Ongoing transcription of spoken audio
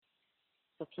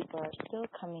So people are still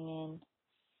coming in.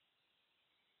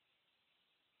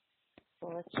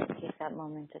 So let's just take that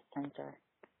moment to center.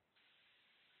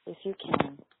 If you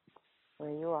can,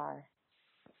 where you are,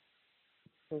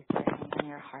 place your hand on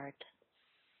your heart.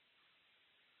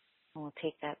 And we'll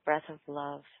take that breath of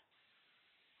love.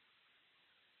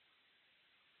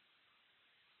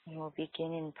 And we'll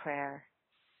begin in prayer.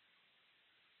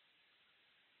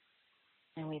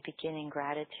 And we begin in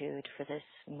gratitude for this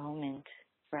moment,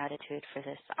 gratitude for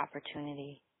this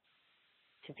opportunity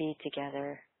to be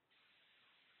together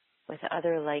with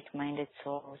other like-minded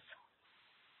souls.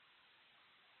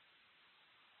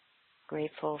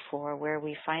 Grateful for where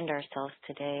we find ourselves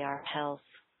today, our health,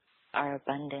 our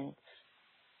abundance,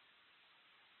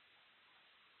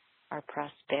 our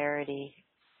prosperity,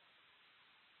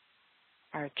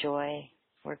 our joy.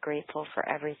 We're grateful for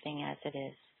everything as it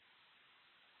is.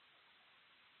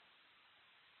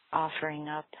 Offering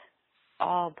up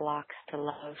all blocks to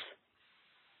love,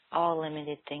 all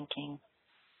limited thinking,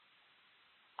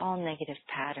 all negative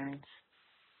patterns,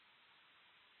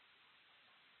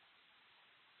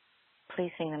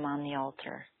 placing them on the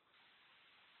altar.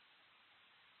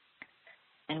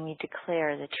 And we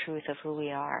declare the truth of who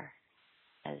we are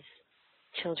as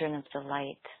children of the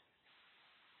light.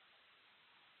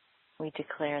 We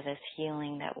declare this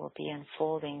healing that will be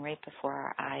unfolding right before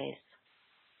our eyes.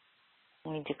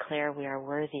 We declare we are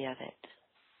worthy of it.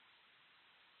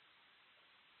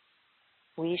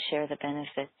 We share the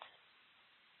benefits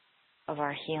of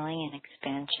our healing and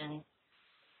expansion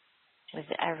with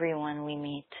everyone we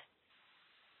meet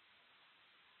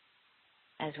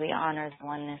as we honor the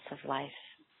oneness of life.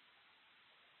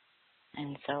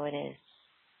 And so it is.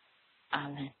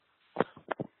 Amen.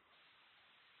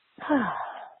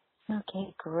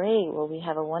 Okay, great. Well, we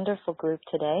have a wonderful group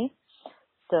today.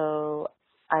 So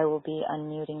I will be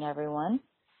unmuting everyone,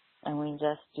 and we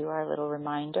just do our little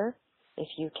reminder. If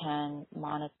you can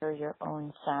monitor your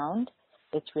own sound,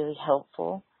 it's really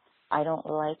helpful. I don't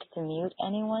like to mute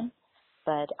anyone,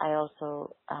 but I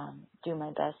also do my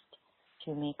best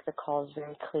to make the calls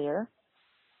very clear.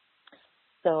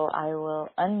 So I will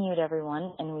unmute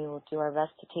everyone, and we will do our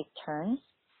best to take turns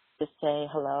to say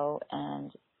hello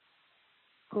and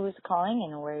who is calling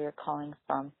and where you're calling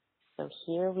from. So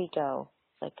here we go.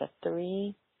 Like a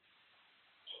 3,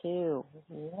 2,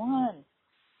 1.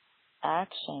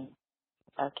 Action.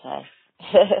 Okay.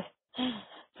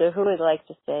 So who would like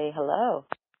to say hello?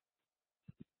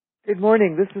 Good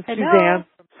morning. This is Suzanne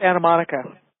from Santa Monica.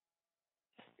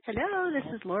 Hello, this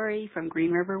is Lori from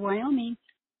Green River, Wyoming.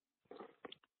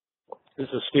 This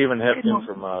is Stephen Hefton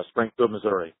from Springfield,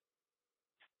 Missouri.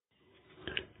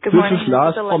 Good morning. This is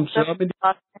Lars from Germany.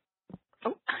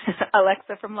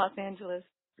 Alexa from Los Angeles.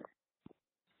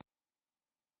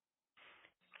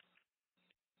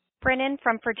 Brennan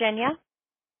from Virginia.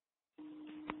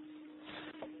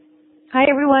 Hi,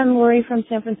 everyone. Lori from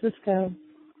San Francisco.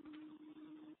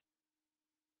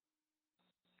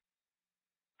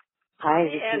 Hi,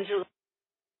 Angela.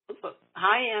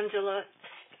 Hi, Angela.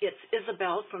 It's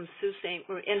Isabel from Sault Ste.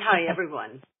 Marie. And hi,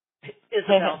 everyone.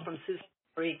 Isabel from Sault Ste.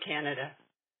 Marie, Canada.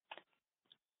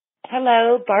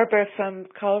 Hello, Barbara from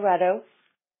Colorado.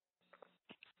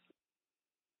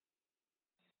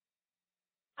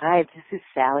 Hi, this is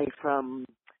Sally from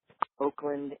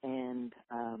Oakland and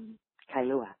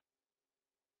Kailua.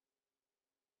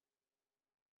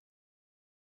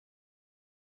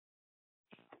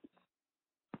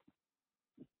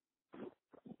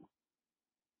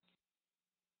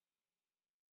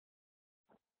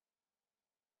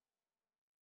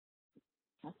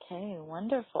 Okay,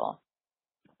 wonderful.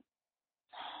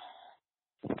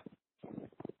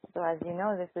 So as you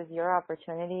know, this is your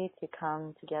opportunity to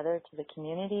come together to the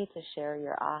community to share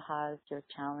your ahas, your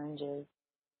challenges,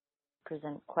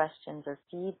 present questions or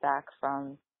feedback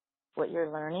from what you're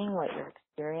learning, what you're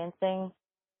experiencing.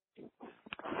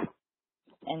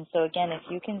 And so again, if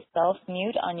you can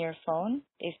self-mute on your phone,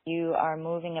 if you are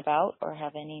moving about or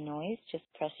have any noise, just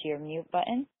press your mute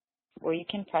button, or you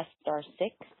can press *6,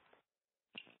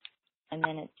 and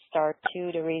then it's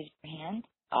 *2 to raise your hand.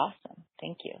 Awesome.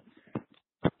 Thank you.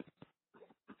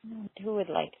 Who would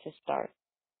like to start?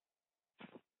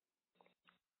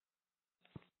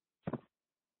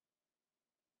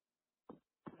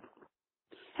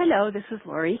 Hello, this is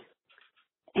Lori,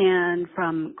 and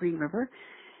from Green River.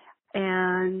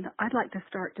 And I'd like to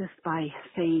start just by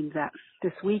saying that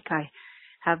this week I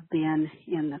have been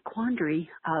in the quandary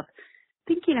of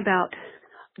thinking about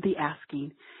the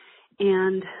asking.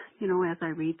 And, you know, as I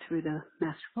read through the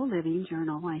Masterful Living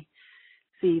Journal, I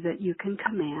see that you can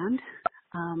command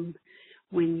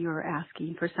when you're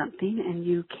asking for something, and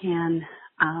you can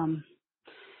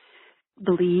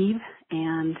believe.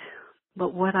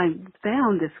 But what I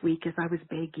found this week is I was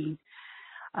begging.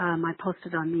 I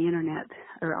posted on the internet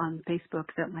or on Facebook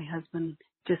that my husband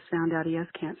just found out he has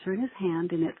cancer in his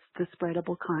hand, and it's the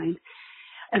spreadable kind.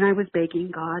 And I was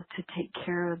begging God to take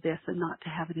care of this and not to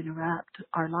have it interrupt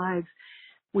our lives.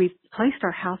 We've placed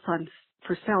our house on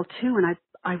for sale too, and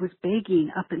I was begging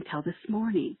up until this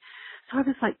morning. So I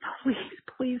was like,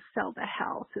 please sell the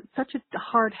house. It's such a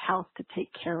hard house to take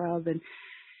care of, and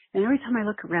every time I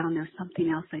look around, there's something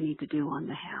else I need to do on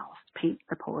the house. Paint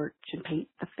the porch and paint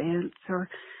the fence, or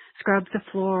scrub the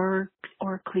floor,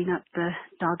 or clean up the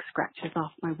dog scratches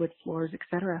off my wood floors,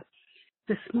 etc.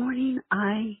 This morning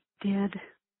I did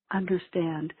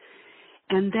understand,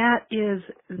 and that is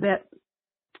that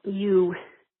you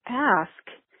ask.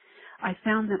 I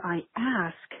found that I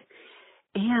ask,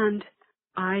 and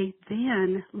I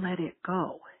then let it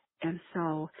go. And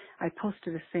so I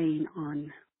posted a saying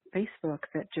on Facebook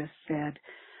that just said,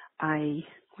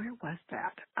 where was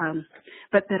that?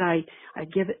 But that I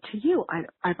give it to you.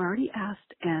 I've already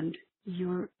asked, and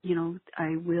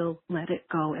I will let it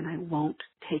go, and I won't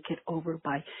take it over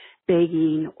by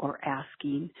begging or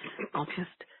asking. I'll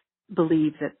just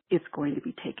believe that it's going to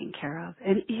be taken care of.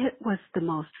 And it was the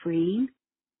most freeing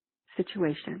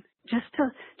situation, just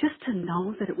to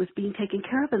know that it was being taken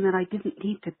care of, and that I didn't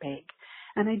need to beg,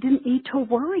 and I didn't need to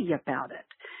worry about it.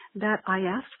 That I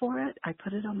asked for it, I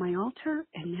put it on my altar,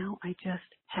 and now I just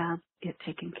have it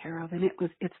taken care of, and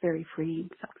it's very freeing.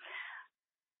 So,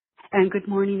 and good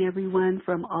morning, everyone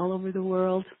from all over the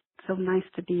world. So nice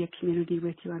to be a community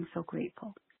with you. I'm so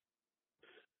grateful.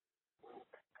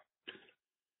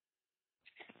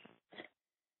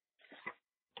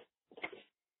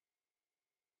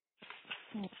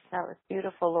 That was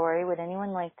beautiful, Lori. Would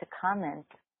anyone like to comment?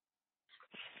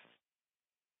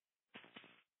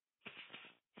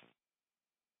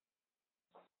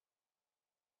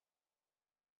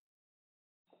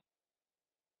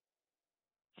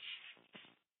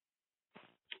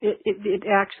 It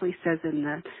actually says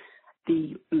in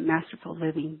the Masterful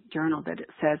Living Journal that it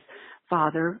says,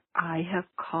 Father, I have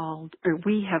called, or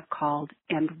we have called,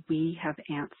 and we have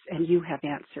answered, and you have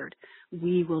answered.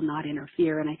 We will not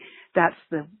interfere. And that's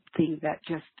the thing that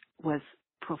just was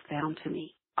profound to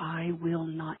me. I will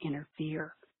not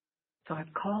interfere. So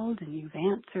I've called and you've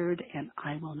answered, and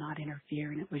I will not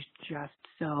interfere. And it was just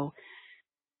so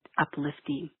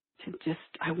uplifting to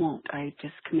I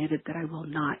just committed that I will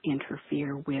not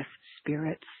interfere with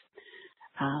Spirit's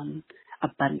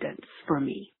abundance for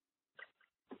me.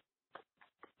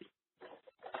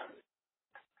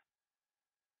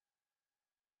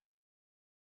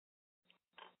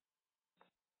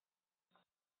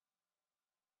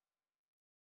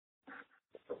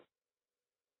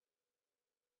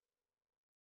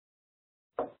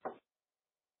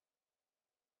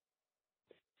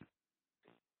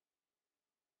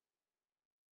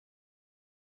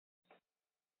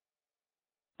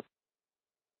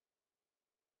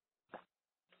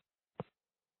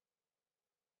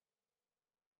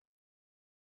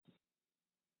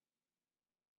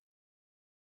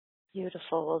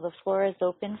 Beautiful. Well, the floor is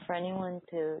open for anyone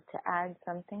to add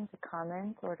something, to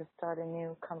comment, or to start a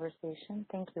new conversation.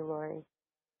 Thank you, Lori.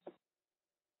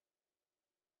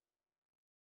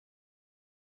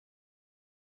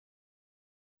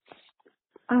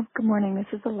 Good morning. This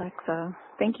is Alexa.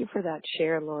 Thank you for that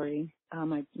share, Lori.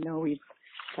 I know we've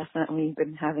definitely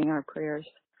been having our prayers.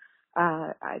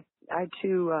 I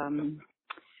too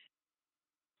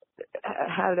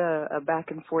had a back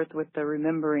and forth with the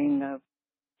remembering of,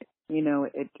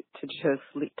 it to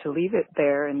just to leave it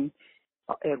there, and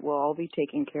it will all be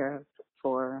taken care of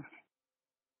for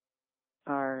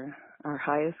our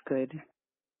highest good,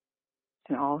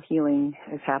 and all healing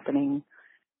is happening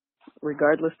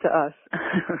regardless to us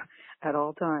at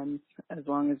all times, as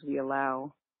long as we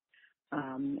allow,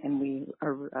 and we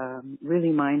are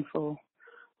really mindful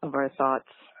of our thoughts.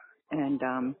 And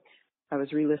I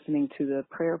was re-listening to the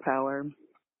prayer power,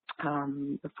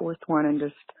 the fourth one, and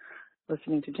just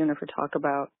listening to Jennifer talk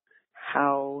about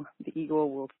how the ego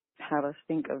will have us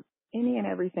think of any and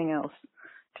everything else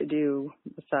to do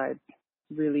besides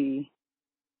really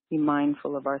be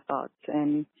mindful of our thoughts,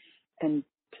 and to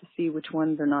see which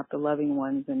ones are not the loving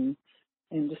ones, and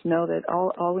just know that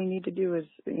all we need to do is,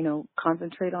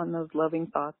 concentrate on those loving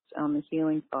thoughts, on the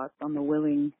healing thoughts, on the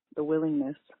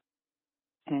willingness,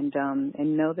 and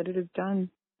know that it is done,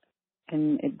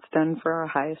 and it's done for our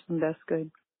highest and best good.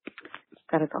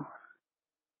 That is all.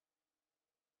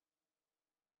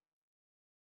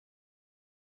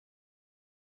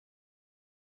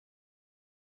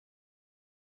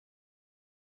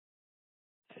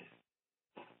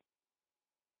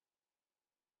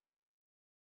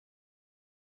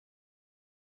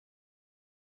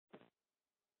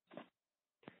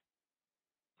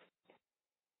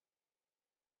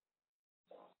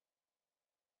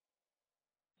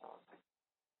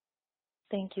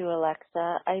 Thank you,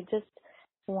 Alexa. I just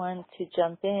want to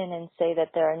jump in and say that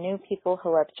there are new people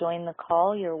who have joined the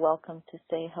call. You're welcome to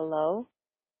say hello.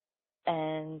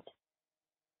 And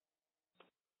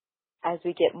as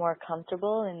we get more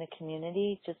comfortable in the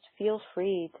community, just feel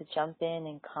free to jump in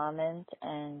and comment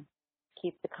and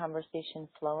keep the conversation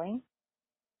flowing.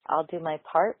 I'll do my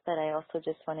part, but I also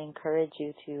just want to encourage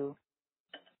you to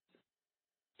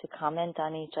comment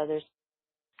on each other's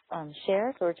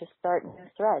shares or just start new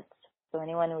threads. So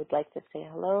anyone who would like to say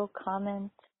hello,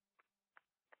 comment.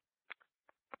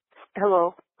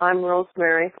 Hello, I'm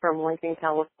Rosemary from Lincoln,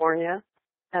 California,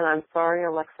 and I'm sorry,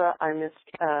 Alexa, I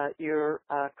missed your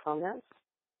comments,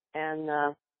 and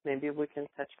maybe we can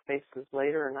touch bases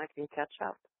later and I can catch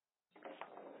up.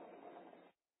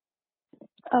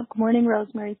 Good morning,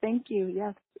 Rosemary. Thank you.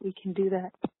 Yes, we can do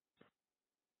that.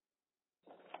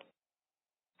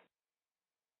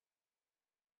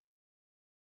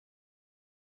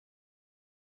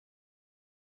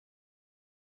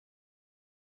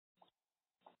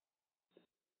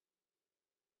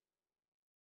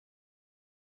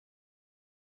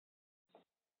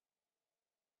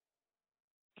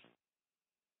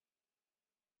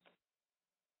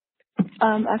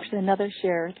 Actually, another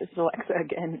share. This is Alexa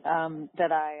again.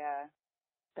 That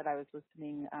I was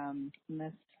listening. And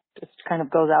this just kind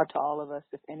of goes out to all of us.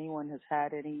 If anyone has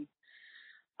had any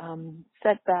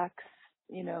setbacks,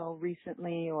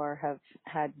 recently, or have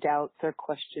had doubts or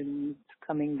questions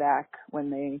coming back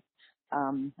when they,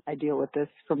 I deal with this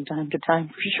from time to time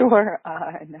for sure,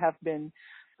 and have been.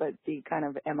 But the kind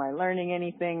of, am I learning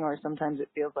anything? Or sometimes it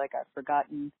feels like I've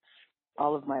forgotten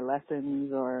all of my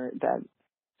lessons, or that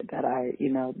I,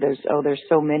 there's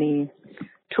so many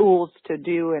tools to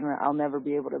do and I'll never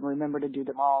be able to remember to do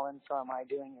them all. And so am I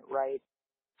doing it right?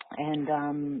 And,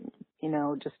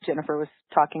 just Jennifer was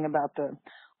talking about the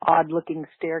odd looking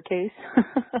staircase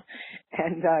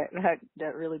and,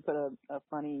 that really put a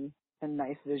funny and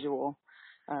nice visual,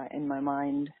 in my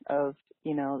mind of,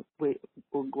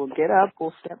 we'll get up,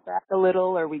 we'll step back a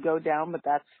little, or we go down, but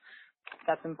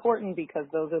that's important because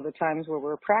those are the times where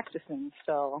we're practicing.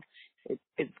 So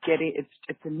it's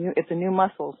a new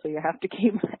muscle. So you have to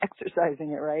keep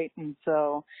exercising it, right? And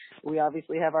so we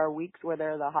obviously have our weeks where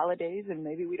there are the holidays and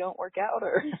maybe we don't work out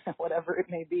or whatever it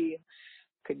may be.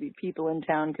 Could be people in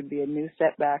town, could be a new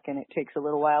setback, and it takes a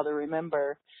little while to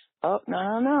remember, oh,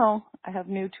 no, I have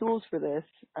new tools for this.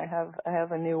 I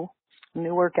have a new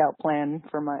workout plan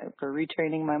for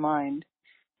retraining my mind.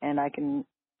 And I can,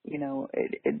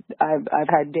 I've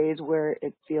had days where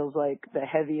it feels like the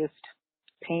heaviest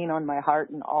pain on my heart,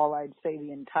 and all I'd say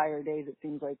the entire days, it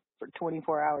seems like for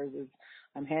 24 hours, is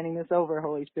I'm handing this over,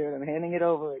 Holy Spirit. I'm handing it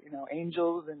over,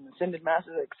 angels and ascended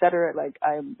masters, et cetera. Like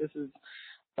I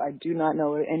do not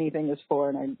know what anything is for,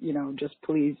 and I, just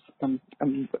please,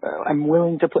 I'm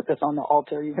willing to put this on the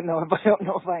altar, even though I don't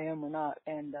know if I am or not.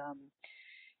 And,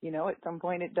 at some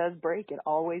point it does break. It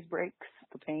always breaks.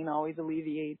 The pain always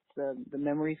alleviates. The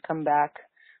memories come back.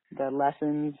 The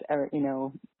lessons are,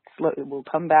 will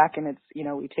come back, and it's,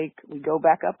 we go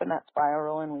back up in that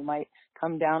spiral, and we might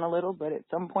come down a little, but at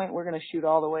some point we're going to shoot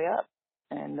all the way up.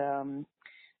 And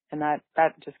that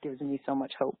just gives me so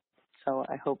much hope. So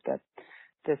I hope that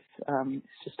this is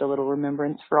just a little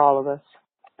remembrance for all of us.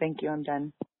 Thank you. I'm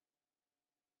done.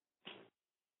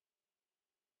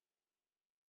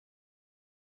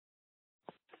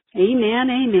 Amen,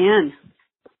 amen.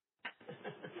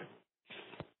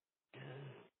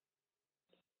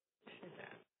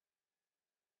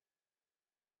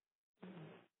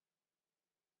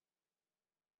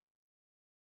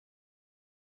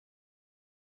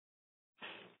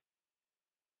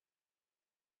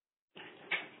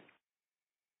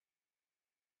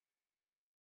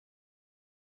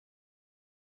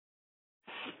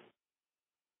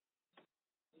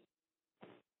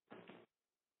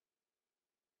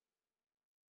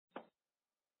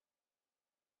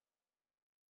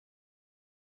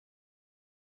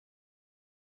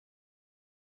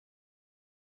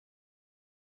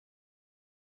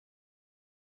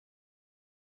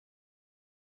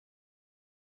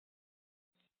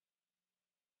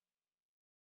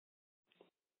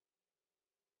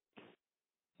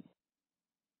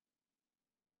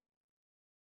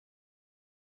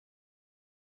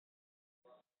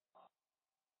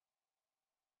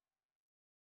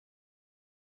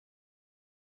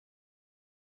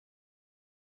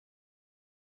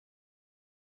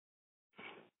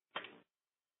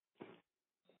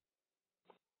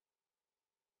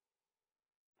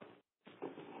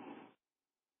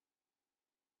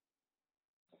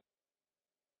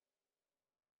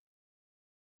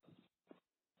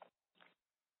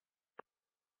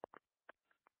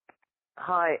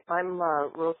 Hi, I'm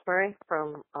Rosemary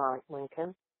from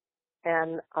Lincoln,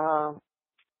 and I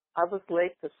was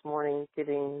late this morning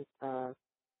getting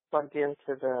plugged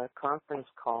into the conference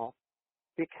call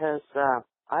because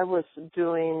I was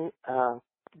doing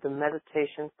the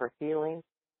meditation for healing,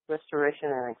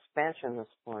 restoration, and expansion this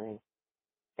morning,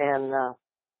 and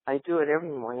I do it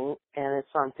every morning, and it's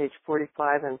on page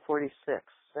 45 and 46,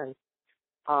 and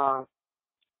I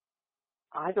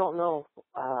don't know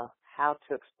how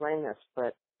to explain this,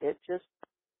 but it just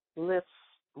lifts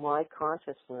my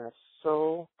consciousness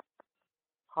so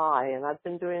high. And I've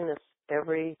been doing this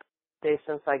every day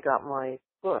since I got my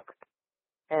book.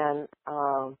 And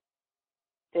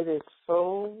it is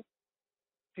so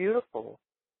beautiful.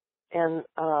 And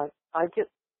I get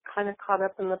kind of caught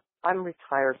up in I'm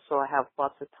retired, so I have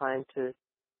lots of time to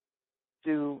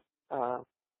do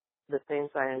the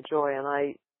things I enjoy. And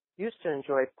I used to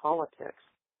enjoy politics,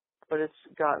 but it's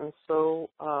gotten so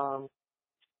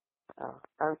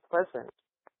unpleasant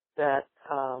that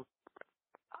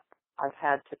I've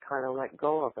had to kind of let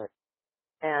go of it.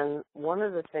 And one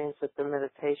of the things that the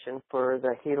meditation for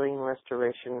the healing,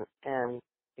 restoration, and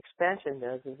expansion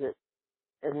does is it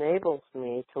enables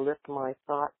me to lift my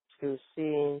thought to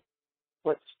seeing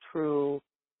what's true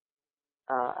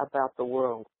about the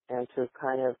world and to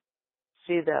kind of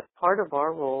see that part of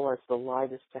our role as the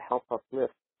light is to help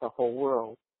uplift the whole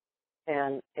world.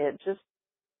 And it just,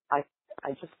 I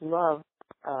just love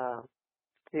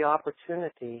the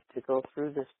opportunity to go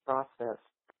through this process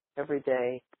every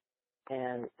day,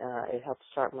 and it helps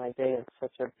start my day in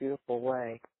such a beautiful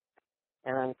way.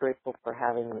 And I'm grateful for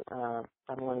having,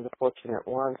 I'm one of the fortunate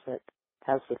ones that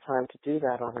has the time to do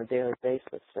that on a daily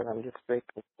basis, and I'm just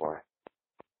grateful for it.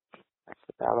 That's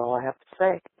about all I have to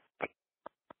say.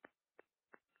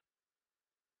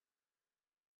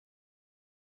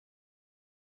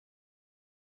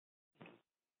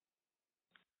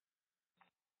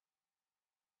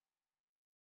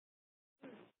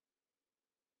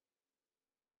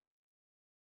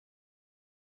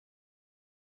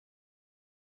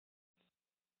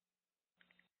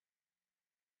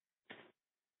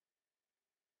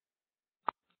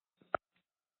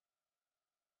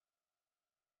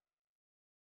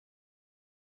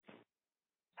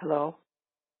 Hello.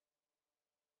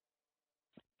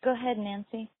 Go ahead,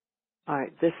 Nancy. All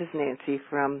right, this is Nancy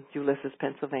from Ulysses,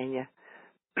 Pennsylvania.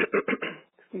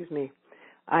 Excuse me.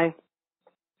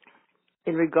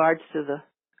 In regards to the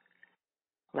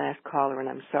last caller, and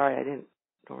I'm sorry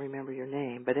don't remember your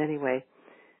name, but anyway,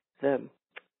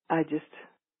 I just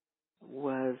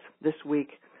was this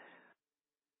week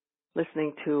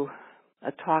listening to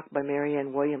a talk by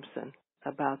Marianne Williamson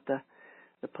about the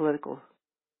political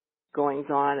goings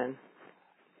on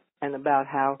and about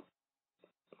how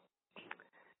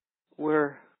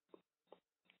we're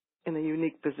in a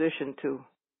unique position to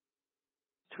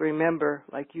remember,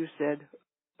 like you said,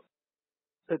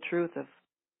 the truth of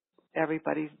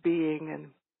everybody's being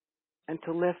and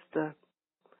to lift the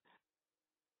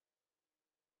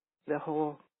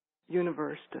whole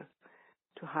universe to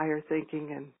higher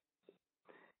thinking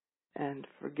and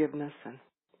forgiveness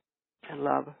and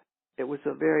love. It was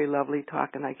a very lovely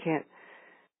talk, and I can't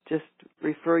just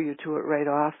refer you to it right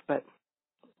off, but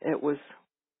it was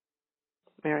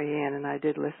Marianne, and I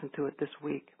did listen to it this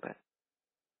week, but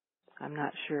I'm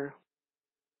not sure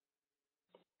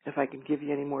if I can give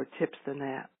you any more tips than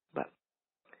that. But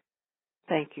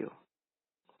thank you.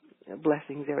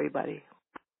 Blessings, everybody.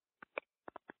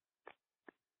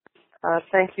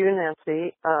 Thank you,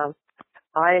 Nancy.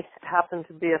 I happen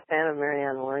to be a fan of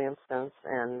Marianne Williamson's,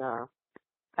 and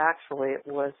actually it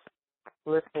was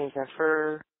listening to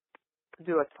her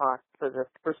do a talk for the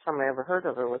first time I ever heard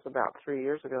of her was about 3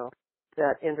 years ago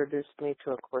that introduced me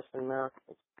to A Course in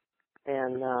Miracles.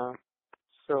 And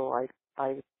so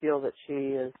I feel that she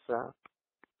is,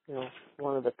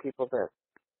 one of the people that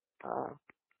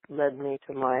led me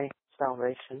to my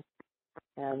salvation.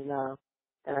 And I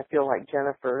feel like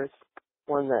Jennifer is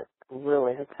one that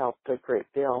really has helped a great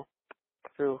deal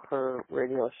through her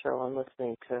radio show and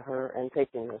listening to her and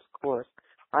taking this course.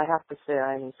 I have to say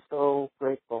I'm so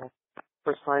grateful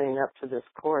for signing up to this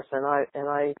course, and I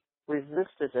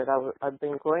resisted it. I've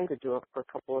been going to do it for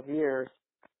a couple of years,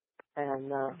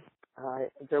 and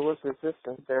there was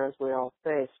resistance there, as we all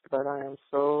faced, but I am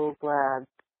so glad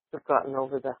to have gotten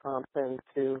over the hump and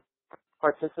to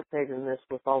participate in this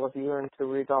with all of you and to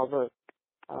read all the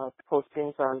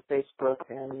postings on Facebook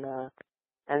and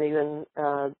even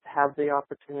have the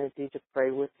opportunity to pray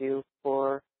with you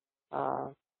for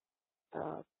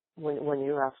when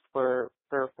you asked for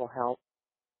prayerful help.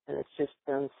 And it's just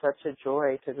been such a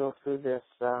joy to go through this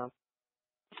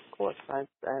course. I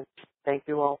thank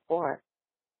you all for it.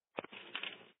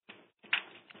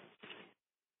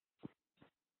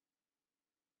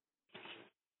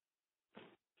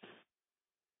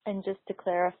 And just to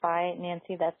clarify,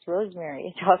 Nancy, that's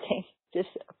Rosemary talking. Just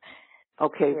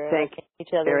Okay, we're thank like you,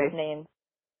 each other's Mary. names.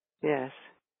 Yes,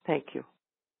 thank you.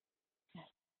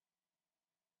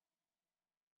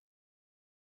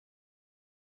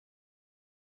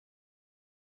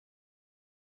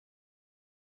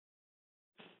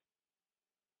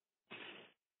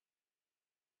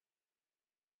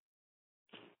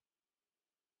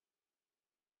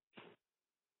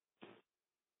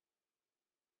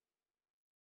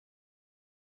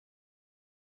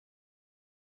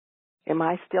 Am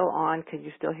I still on? Can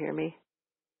you still hear me?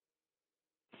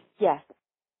 Yes.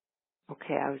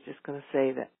 Okay, I was just going to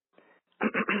say that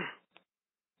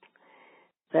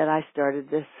that I started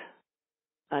this.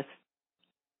 I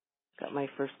got my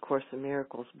first Course in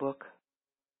Miracles book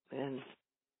in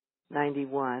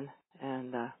 '91,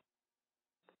 and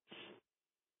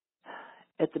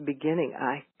at the beginning,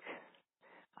 I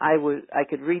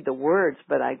could read the words,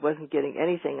 but I wasn't getting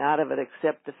anything out of it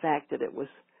except the fact that it was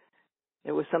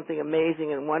something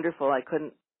amazing and wonderful. I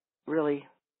couldn't really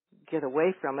get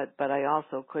away from it, but I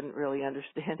also couldn't really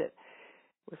understand it.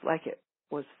 It was like it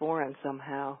was foreign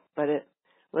somehow, but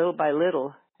little by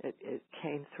little, it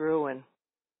came through and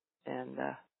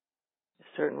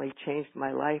certainly changed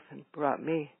my life and brought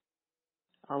me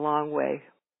a long way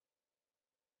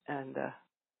and to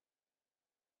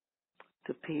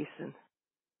peace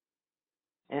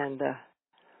and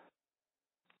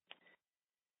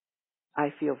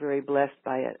I feel very blessed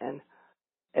by it. And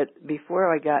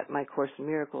before I got my Course in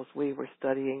Miracles,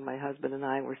 my husband and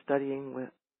I were studying with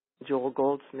Joel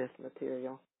Goldsmith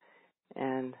material,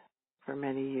 and for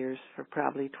many years, for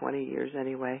probably 20 years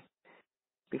anyway,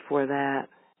 before that,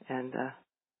 and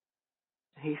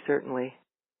he certainly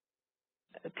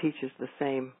teaches the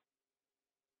same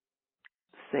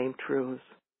truths,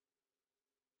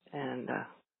 and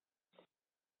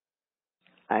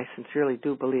I sincerely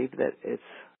do believe that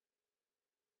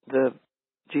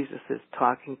Jesus is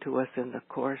talking to us in the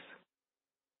Course.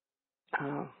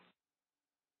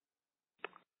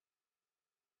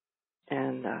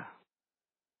 And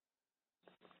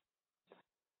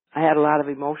I had a lot of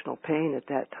emotional pain at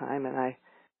that time, and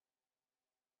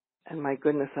my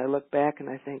goodness, I look back and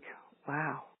I think,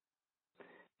 wow,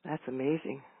 that's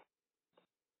amazing,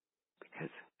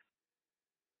 because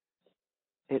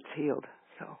it's healed.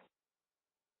 So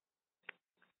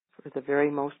for the very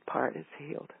most part, it's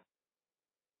healed.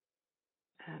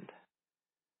 And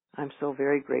I'm so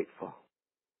very grateful.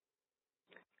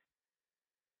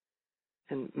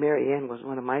 And Mary Ann was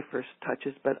one of my first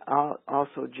touches, but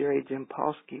also Jerry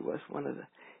Jimpolsky was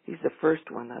he's the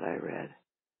first one that I read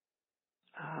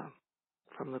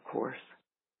from the Course.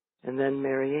 And then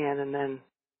Mary Ann, and then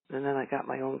I got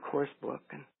my own Course book.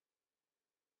 And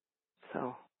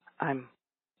so I'm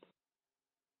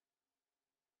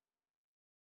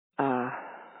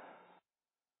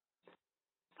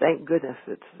thank goodness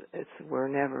we're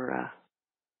never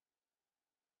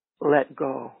let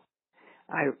go.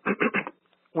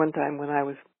 One time when I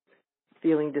was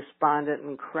feeling despondent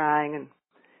and crying, and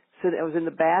I was in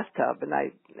the bathtub, and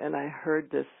I heard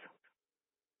this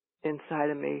inside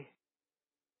of me: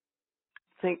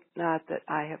 think not that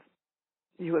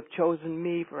you have chosen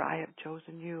me, for I have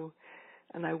chosen you,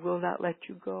 and I will not let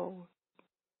you go.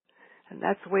 And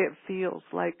that's the way it feels,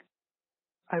 like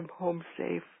I'm home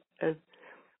safe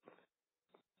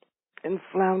and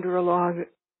flounder along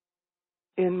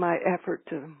in my effort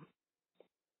to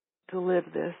live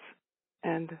this.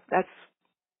 And that's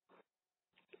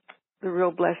the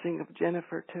real blessing of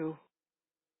Jennifer too,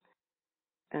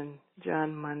 and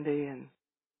John Mundy, and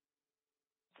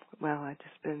well, I've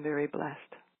just been very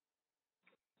blessed.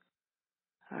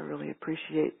 I really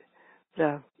appreciate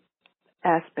the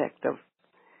aspect of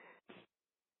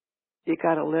you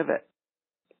got to live it.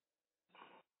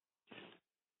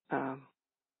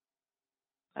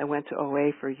 I went to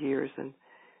OA for years, and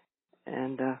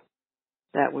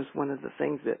that was one of the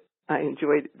things that I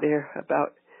enjoyed there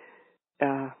about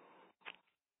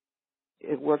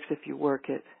it works if you work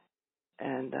it.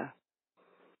 And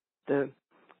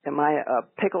am I a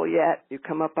pickle yet? You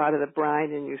come up out of the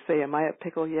brine and you say, am I a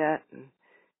pickle yet? And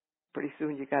pretty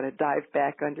soon you got to dive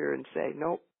back under and say,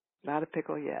 nope, not a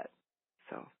pickle yet.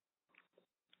 So,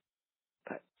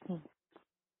 but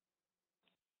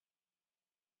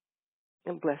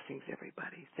and blessings,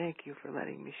 everybody. Thank you for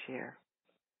letting me share.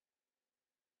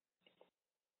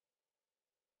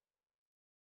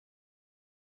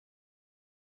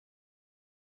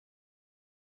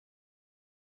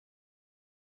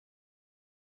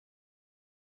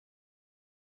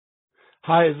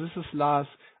 Hi, this is Lars.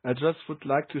 I just would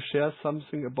like to share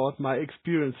something about my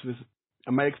experiences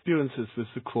with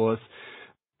the course.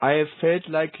 I felt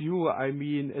like you. I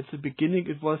mean, at the beginning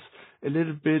it was a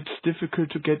little bit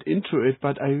difficult to get into it,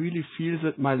 but I really feel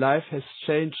that my life has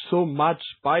changed so much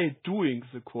by doing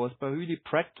the course, by really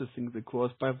practicing the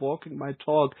course, by walking my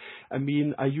talk. I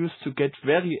mean, I used to get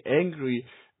very angry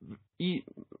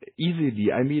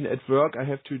easily. I mean, at work I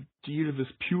have to deal with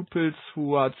pupils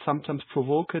who are sometimes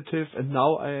provocative, and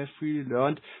now I have really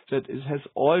learned that it has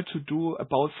all to do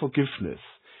about forgiveness.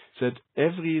 That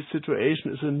every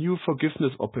situation is a new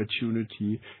forgiveness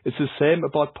opportunity. It's the same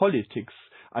about politics.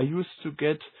 I used to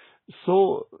get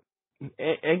so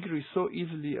angry so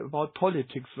easily about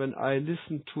politics when I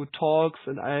listened to talks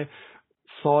and I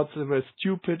thought they were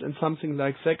stupid and something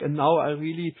like that. And now I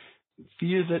really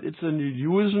feel that it's an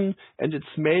illusion and it's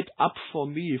made up for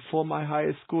me, for my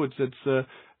highest good. That the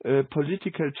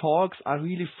political talks are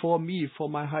really for me, for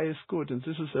my highest good. And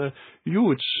this is a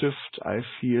huge shift, I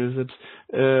feel, that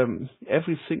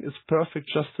everything is perfect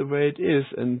just the way it is.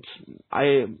 And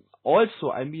I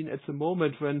mean, at the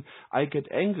moment when I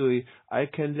get angry, I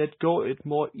can let go it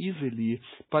more easily,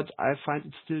 but I find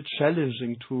it still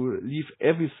challenging to leave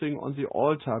everything on the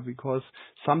altar, because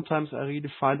sometimes I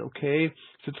really find, okay,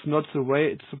 it's not the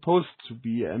way it's supposed to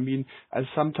be. I mean, I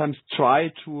sometimes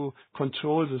try to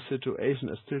control the situation.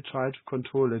 I still try to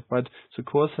control it, but the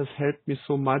course has helped me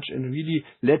so much in really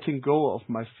letting go of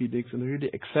my feelings and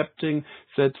really accepting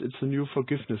that it's a new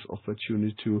forgiveness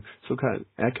opportunity. So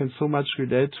I can so much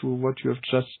relate to what you have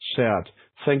just shared.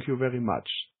 Thank you very much.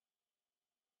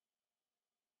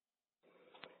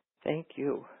 Thank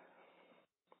you.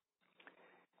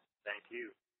 Thank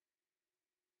you.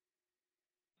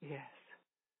 Yes.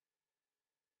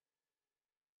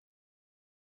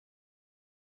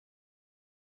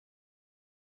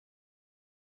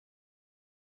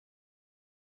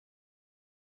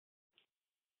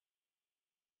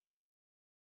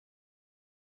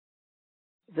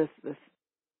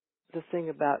 The thing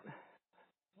about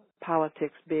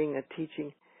politics being a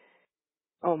teaching,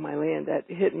 oh my land, that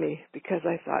hit me, because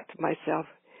I thought to myself,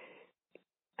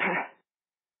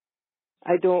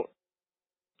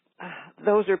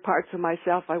 those are parts of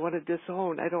myself I want to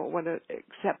disown. I don't want to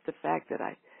accept the fact that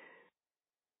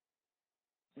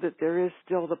that there is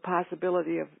still the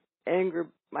possibility of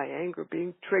my anger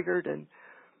being triggered, and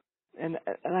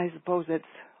I suppose it's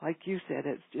like you said,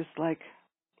 it's just like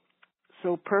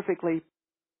so perfectly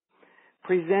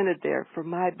presented there for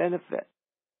my benefit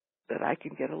that I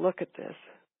can get a look at this,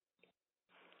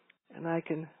 and I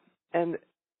can and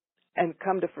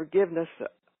come to forgiveness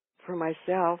for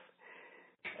myself,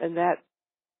 and that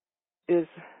is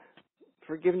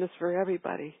forgiveness for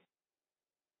everybody.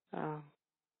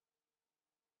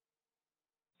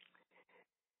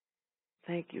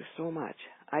 Thank you so much.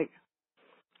 I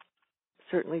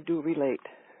certainly do relate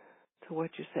to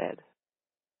what you said.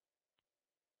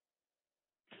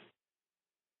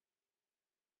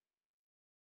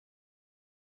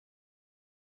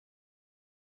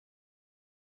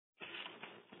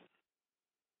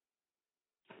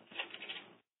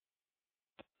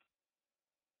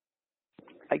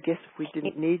 I guess if we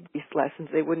didn't need these lessons,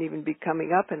 they wouldn't even be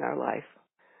coming up in our life,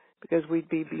 because we'd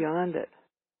be beyond it.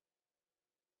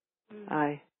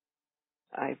 I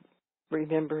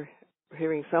remember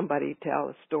hearing somebody tell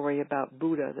a story about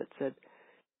Buddha that said,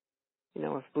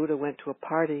 if Buddha went to a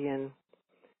party and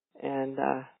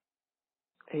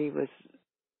he was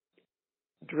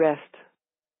dressed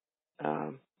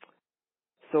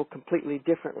so completely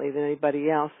differently than anybody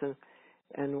else,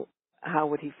 and how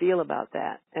would he feel about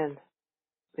that? And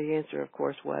the answer, of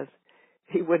course, was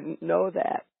he wouldn't know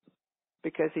that,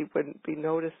 because he wouldn't be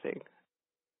noticing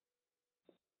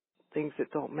things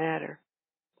that don't matter.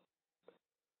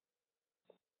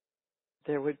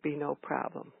 There would be no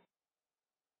problem.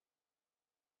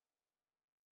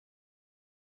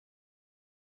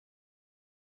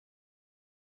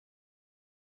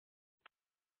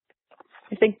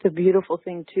 I think the beautiful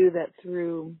thing too, that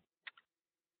through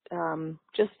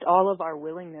just all of our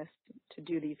willingness to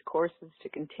do these courses, to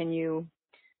continue,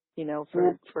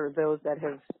 for those that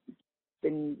have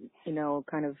been,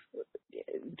 kind of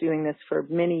doing this for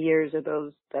many years, or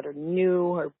those that are new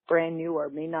or brand new or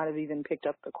may not have even picked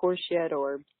up the course yet,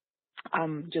 or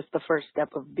just the first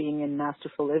step of being in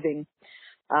Masterful Living.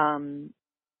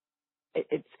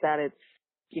 It's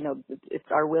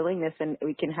our willingness, and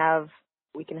we can have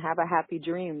a happy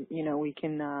dream. We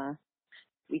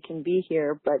can be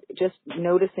here, but just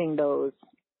noticing those,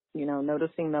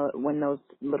 when those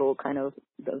little kind of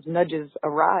those nudges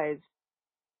arise,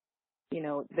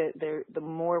 the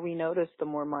more we notice, the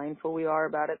more mindful we are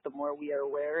about it, the more we are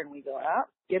aware, and we go,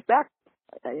 get back.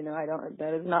 I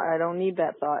don't need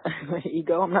that thought.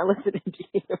 Ego, I'm not listening to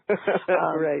you.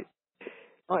 Right.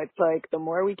 it's like the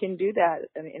more we can do that,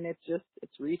 and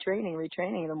it's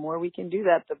retraining. The more we can do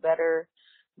that, the better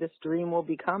this dream will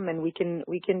become, and we can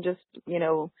just,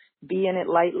 be in it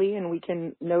lightly, and we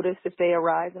can notice if they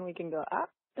arise, and we can go,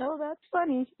 oh, that's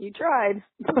funny. You tried.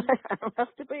 I don't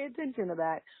have to pay attention to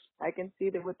that. I can see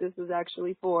that what this is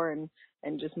actually for, and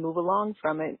just move along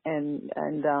from it, and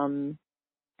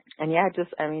yeah,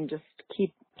 just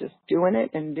keep just doing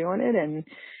it, and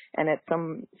at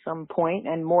some point,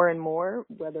 and more,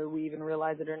 whether we even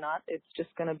realize it or not, it's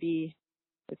going to be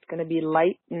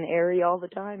light and airy all the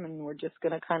time, and we're just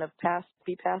going to kind of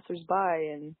be passersby,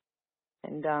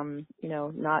 and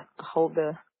not hold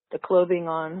the clothing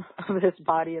on of this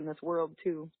body and this world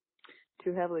too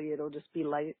heavily. It'll just be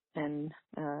light, and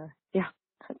yeah,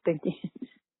 thank you.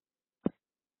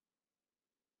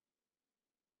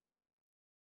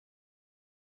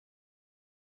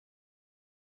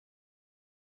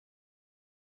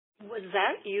 Was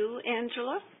that you,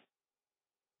 Angela?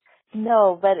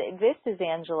 No, but this is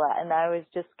Angela, and I was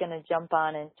just going to jump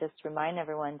on and just remind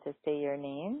everyone to say your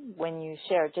name when you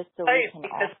share, just so we can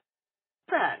all...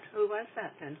 Who was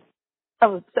that then?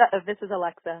 Oh, this is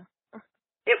Alexa.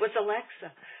 It was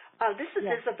Alexa. This is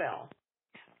Yeah. Isabel.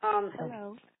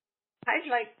 Hello. I'd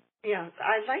like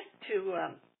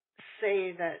to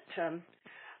say that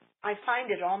I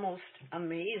find it almost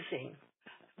amazing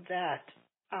that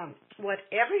what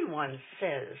everyone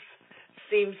says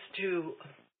seems to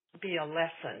be a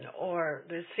lesson, or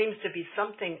there seems to be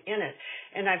something in it.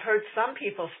 And I've heard some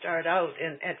people start out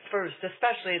at first,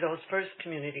 especially those first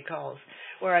community calls,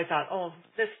 where I thought, oh,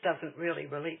 this doesn't really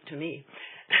relate to me.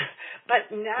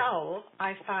 But now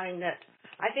I find that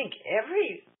I think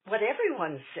what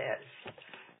everyone says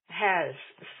has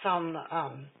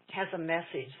a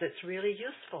message that's really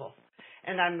useful.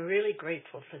 And I'm really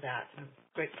grateful for that. I'm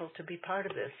grateful to be part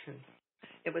of this. And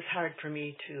it was hard for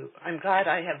me I'm glad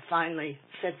I have finally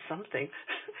said something.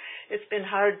 It's been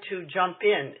hard to jump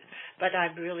in, but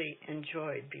I've really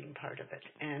enjoyed being part of it.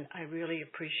 And I really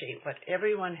appreciate what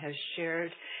everyone has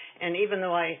shared. And even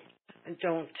though I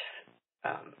don't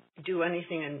do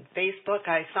anything in Facebook,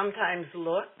 I sometimes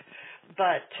look,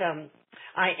 but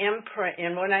I am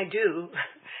and when I do,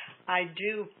 I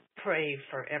do pray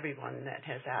for everyone that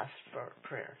has asked for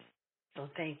prayer. So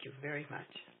thank you very much.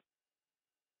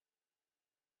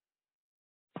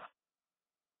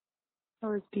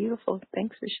 Oh, it's beautiful.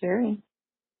 Thanks for sharing.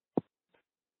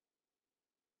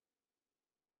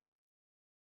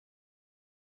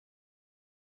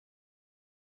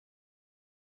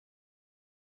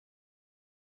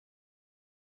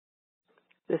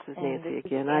 This is Nancy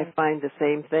again. I find the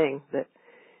same thing, that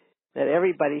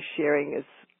everybody's sharing is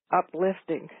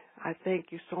uplifting. I thank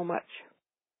you so much.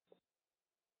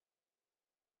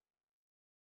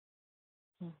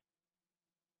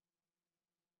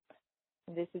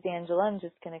 This is Angela. I'm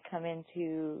just going to come in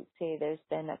to say there's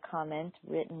been a comment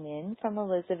written in from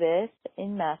Elizabeth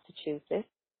in Massachusetts,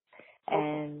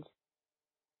 and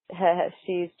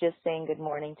she's just saying good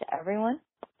morning to everyone.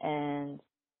 And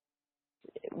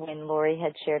when Lori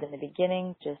had shared in the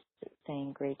beginning, just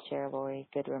saying great share, Lori,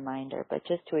 good reminder. But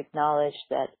just to acknowledge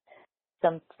that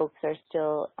some folks are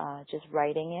still just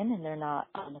writing in and they're not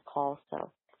on the call, so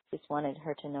just wanted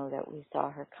her to know that we saw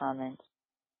her comment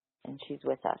and she's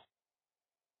with us.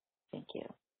 Thank you.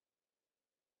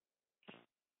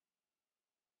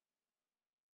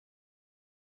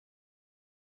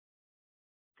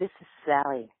 This is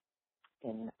Sally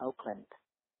in Oakland.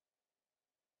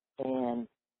 And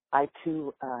I,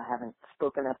 too, haven't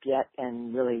spoken up yet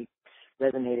and really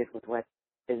resonated with what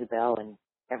Isabel and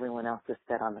everyone else has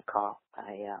said on the call.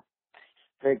 I'm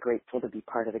very grateful to be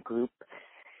part of the group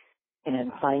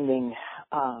and finding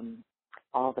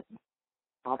all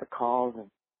the calls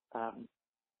and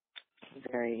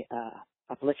very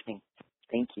uplifting.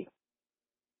 Thank you.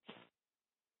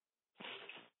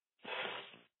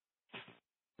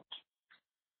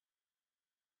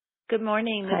 Good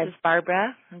morning. This is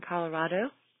Barbara in Colorado.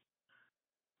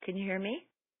 Can you hear me?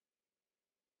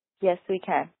 Yes, we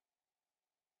can.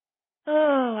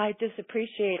 Oh, I just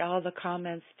appreciate all the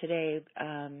comments today.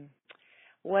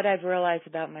 What I've realized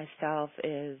about myself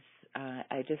is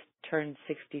I just turned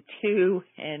 62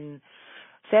 in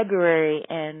February,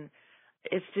 and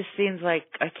it just seems like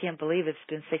I can't believe it's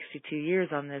been 62 years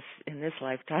in this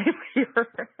lifetime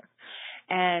here.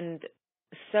 And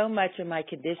so much of my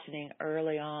conditioning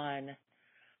early on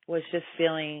was just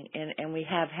feeling, and we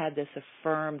have had this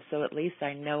affirmed, so at least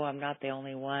I know I'm not the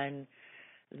only one,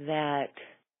 that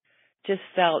just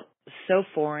felt so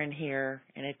foreign here,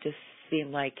 and it just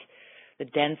seemed like the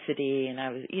density, and I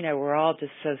was, we're all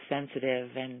just so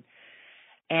sensitive,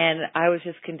 And I was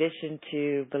just conditioned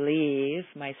to believe,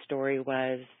 my story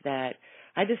was that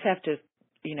I just have to,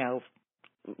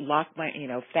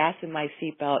 fasten my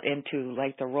seatbelt into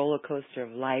like the roller coaster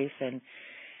of life, and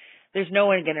there's no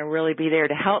one going to really be there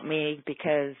to help me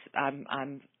because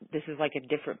this is like a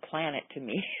different planet to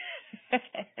me.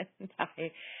 And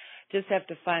I just have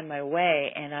to find my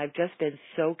way, and I've just been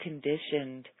so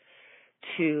conditioned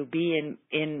to be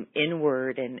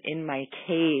inward and in my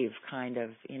cave kind of,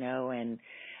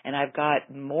 and I've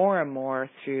got more and more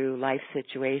through life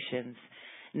situations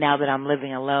now that I'm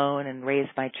living alone and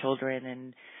raised my children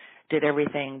and did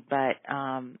everything. But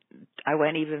I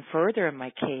went even further in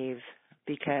my cave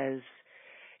because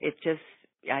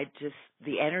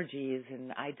the energies,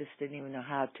 and I just didn't even know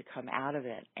how to come out of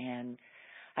it. And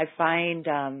I find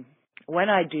when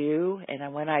I do, and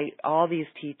all these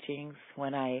teachings,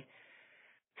 when I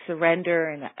surrender,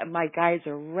 and my guides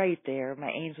are right there,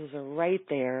 my angels are right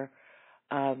there.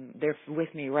 They're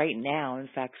with me right now, in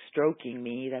fact, stroking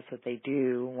me. That's what they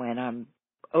do when I'm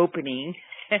opening,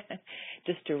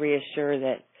 just to reassure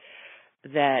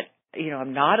that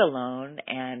I'm not alone.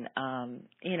 And,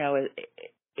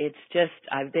 it's just,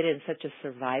 I've been in such a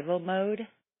survival mode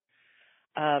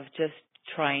of just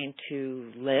trying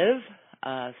to live,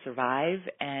 survive.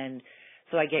 And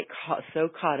so I get so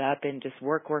caught up in just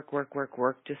work,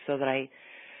 just so that I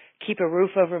keep a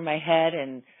roof over my head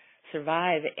and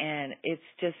survive. And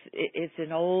it's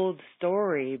an old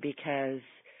story because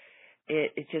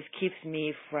it just keeps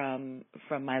me from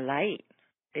my light.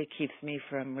 It keeps me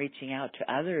from reaching out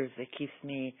to others. It keeps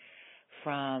me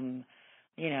from,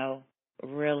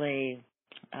 really,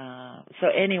 so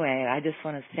anyway, I just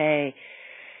want to say,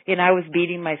 I was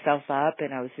beating myself up,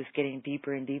 and I was just getting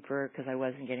deeper and deeper because I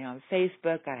wasn't getting on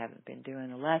Facebook. I haven't been doing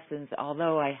the lessons,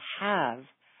 although I have.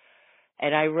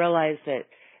 And I realized that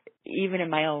even in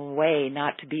my own way,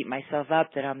 not to beat myself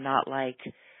up, that I'm not like,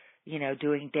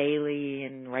 doing daily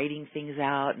and writing things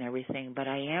out and everything, but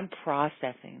I am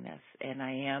processing this. And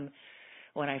I am,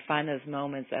 when I find those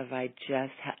moments of I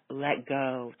just let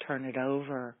go, turn it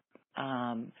over,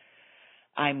 I'm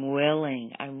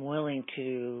willing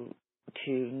to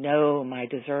know my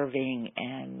deserving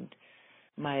and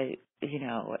my,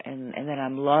 and that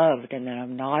I'm loved and that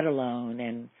I'm not alone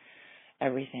and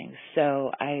everything.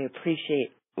 So I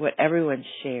appreciate what everyone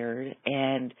shared,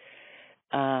 and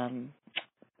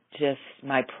just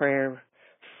my prayer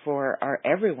for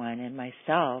everyone and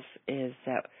myself is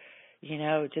that,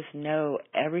 just know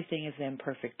everything is in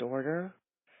perfect order,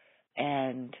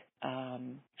 and,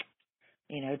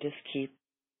 just keep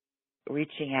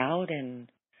reaching out and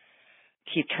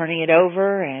keep turning it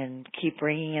over and keep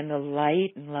bringing in the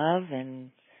light and love,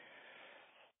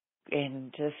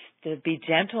 and just to be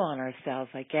gentle on ourselves,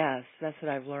 I guess. That's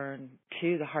what I've learned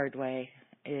too the hard way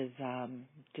is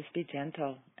just be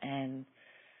gentle and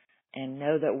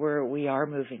know that we are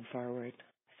moving forward.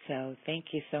 So thank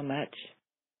you so much.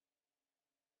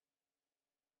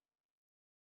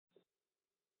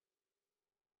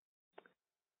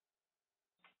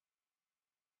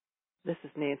 This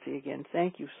is Nancy again.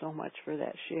 Thank you so much for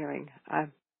that sharing.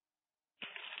 I'm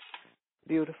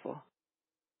beautiful.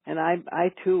 And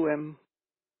I too am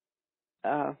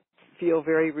feel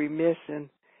very remiss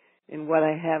in what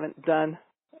I haven't done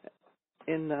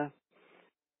in the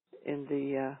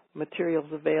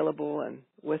materials available and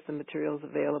with the materials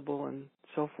available and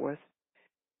so forth.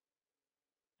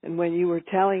 And when you were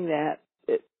telling that,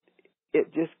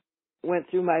 it just went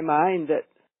through my mind that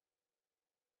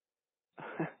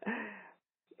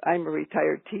I'm a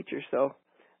retired teacher, so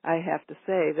I have to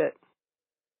say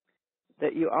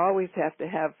that you always have to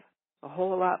have a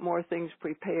whole lot more things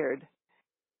prepared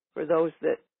for those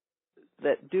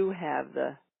that do have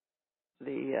the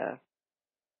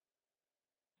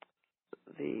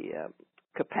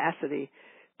capacity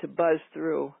to buzz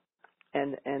through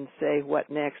and say what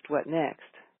next.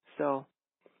 So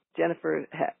Jennifer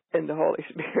and the Holy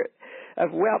Spirit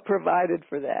have well provided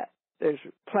for that. There's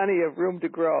plenty of room to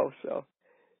grow, so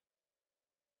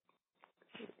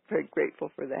very grateful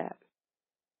for that.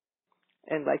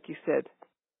 And like you said,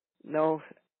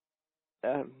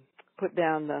 put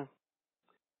down the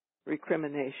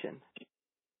recrimination,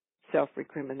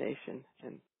 self-recrimination,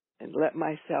 and let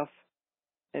myself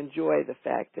enjoy the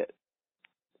fact that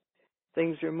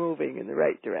things are moving in the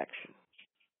right direction.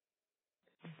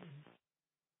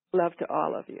 Love to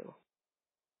all of you.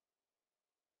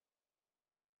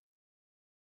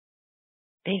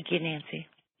 Thank you, Nancy.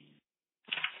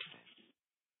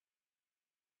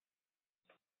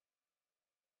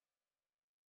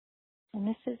 And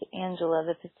this is Angela,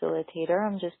 the facilitator.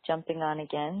 I'm just jumping on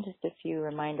again, just a few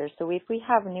reminders. So if we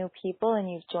have new people and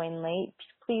you've joined late,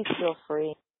 please feel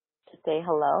free to say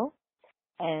hello.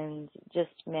 And just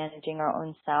managing our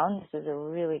own sound. This is a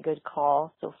really good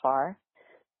call so far.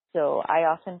 So I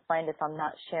often find if I'm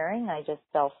not sharing, I just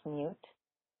self-mute,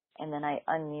 and then I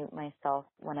unmute myself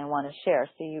when I want to share.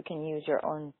 So you can use your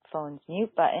own phone's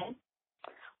mute button,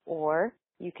 or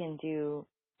you can do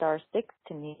 *6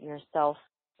 to mute yourself,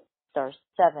 *7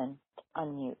 to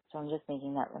unmute. So I'm just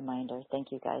making that reminder.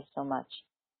 Thank you guys so much.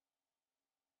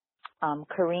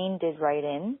 Corrine did write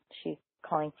in. She's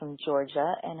calling from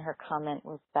Georgia, and her comment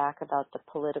was back about the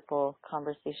political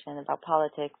conversation about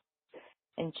politics.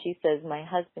 And she says, my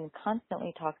husband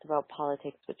constantly talks about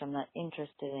politics, which I'm not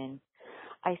interested in.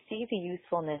 I see the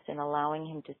usefulness in allowing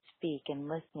him to speak and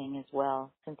listening as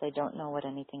well, since I don't know what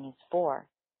anything is for.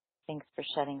 Thanks for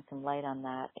shedding some light on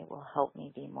that. It will help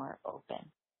me be more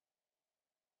open.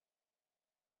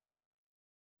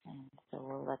 And so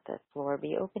we'll let the floor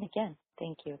be open again.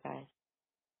 Thank you, guys.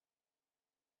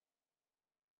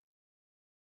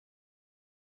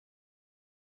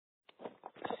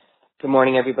 Good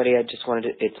morning, everybody.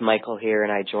 It's Michael here,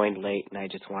 and I joined late, and I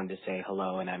just wanted to say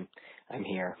hello, and I'm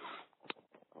here.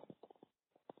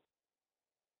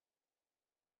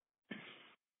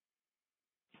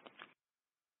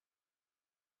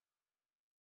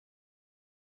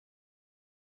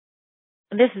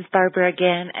 This is Barbara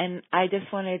again, and I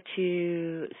just wanted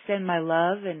to send my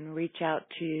love and reach out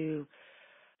to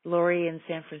Lori in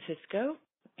San Francisco,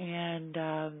 and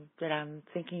that I'm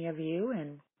thinking of you,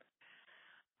 and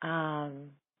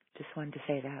just wanted to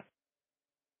say that.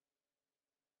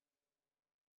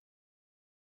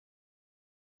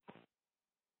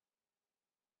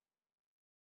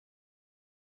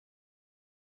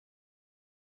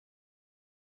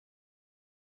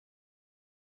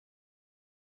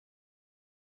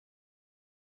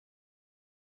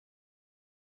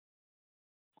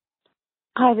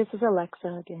 Hi, this is Alexa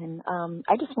again.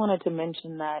 I just wanted to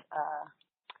mention that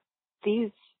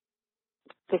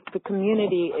the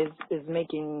community is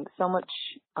making so much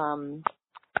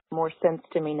more sense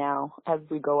to me now as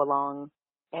we go along,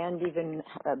 and even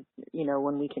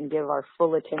when we can give our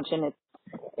full attention,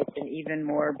 it's an even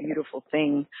more beautiful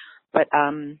thing. But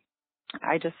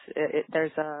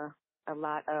there's a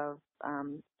lot of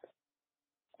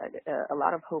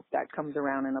hope that comes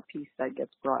around and a peace that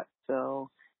gets brought. So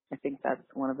I think that's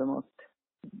one of the most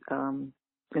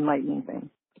enlightening things.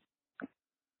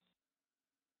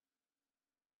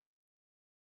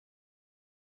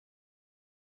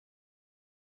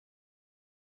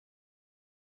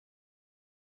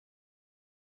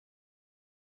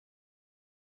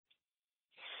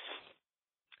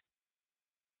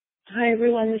 Hi,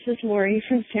 everyone. This is Lori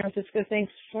from San Francisco.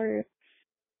 Thanks for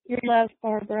your love,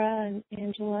 Barbara and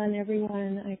Angela and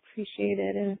everyone. I appreciate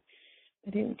it. And I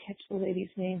didn't catch the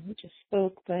lady's name who just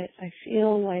spoke, but I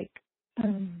feel like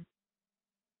I'm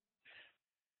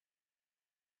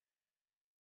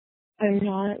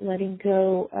not letting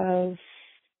go of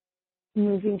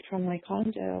moving from my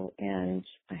condo, and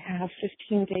I have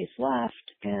 15 days left,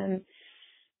 and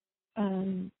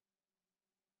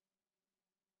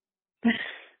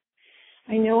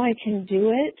I know I can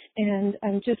do it, and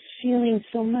I'm just feeling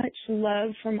so much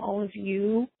love from all of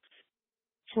you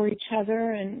for each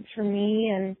other and for me,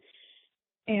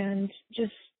 and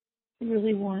just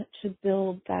really want to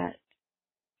build that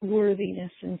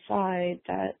worthiness inside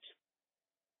that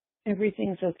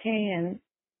everything's okay, and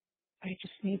I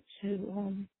just need to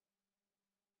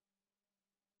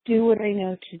do what I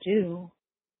know to do.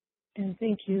 And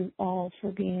thank you all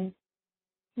for being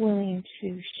willing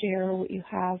to share what you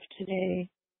have today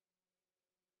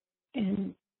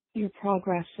and your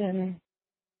progress and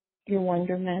your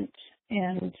wonderment,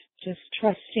 and just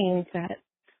trusting that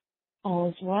all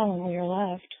is well and we are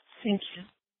loved. Thank you.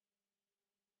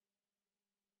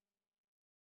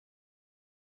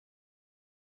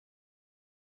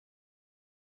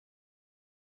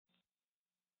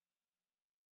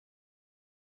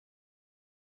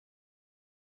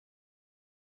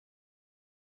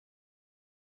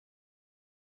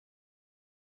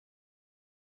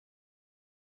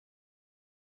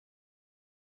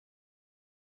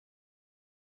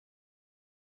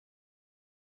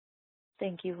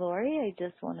 Thank you, Lori. I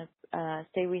just want to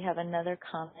say we have another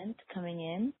comment coming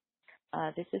in.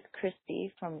 This is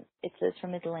Christy it says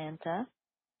from Atlanta,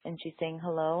 and she's saying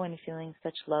hello and feeling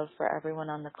such love for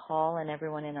everyone on the call and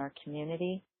everyone in our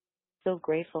community. So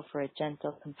grateful for a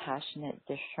gentle, compassionate,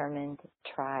 determined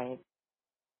tribe.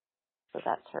 So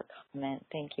that's her comment.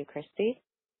 Thank you, Christy.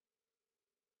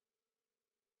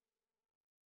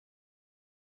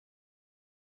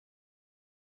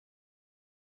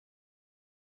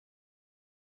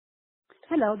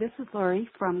 Hello, this is Lori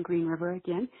from Green River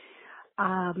again.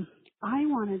 I've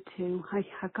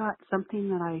got something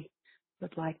that I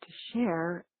would like to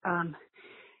share.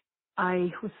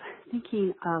 I was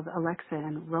thinking of Alexa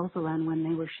and Rosalind when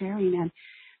they were sharing, and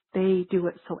they do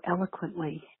it so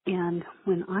eloquently. And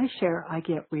when I share, I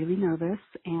get really nervous,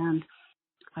 and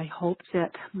I hope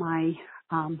that my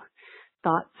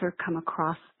thoughts are come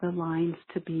across the lines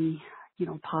to be,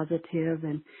 positive.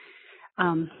 And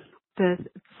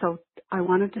so I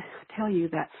wanted to tell you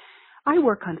that I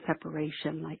work on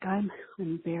separation. Like I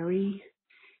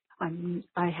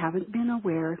haven't been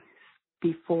aware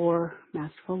before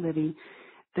Masterful Living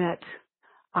that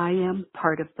I am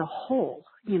part of the whole.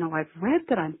 I've read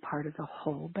that I'm part of the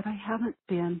whole, but I haven't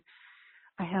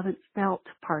felt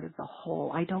part of the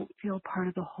whole. I don't feel part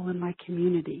of the whole in my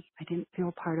community. I didn't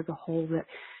feel part of the whole that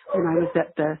when I was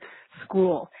at the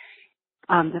school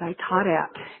that I taught at.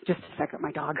 Just a second,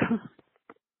 my dog.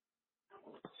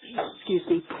 Excuse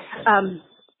me.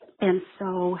 And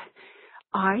so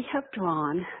I have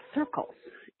drawn circles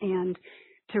and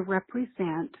to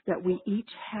represent that we each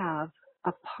have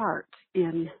a part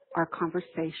in our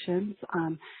conversations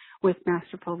with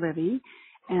Masterful Living,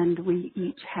 and we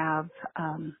each have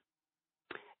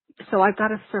so I've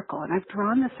got a circle, and I've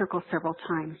drawn the circle several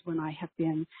times when I have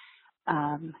been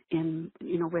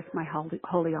with my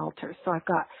holy altar. So I've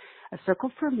got a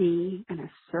circle for me, and a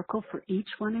circle for each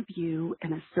one of you,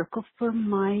 and a circle for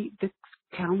the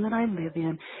town that I live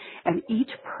in, and each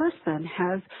person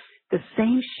has the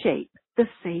same shape, the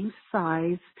same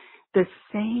size, the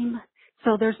same.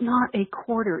 So there's not a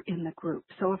quarter in the group.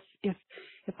 So if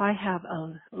I have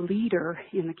a leader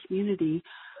in the community,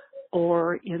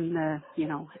 or in the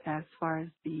as far as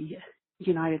the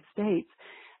United States,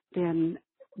 then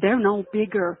they're no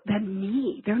bigger than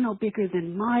me. They're no bigger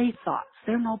than my thoughts.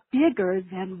 They're no bigger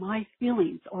than my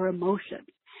feelings or emotions.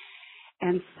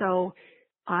 And so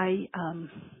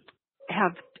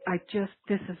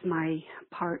this is my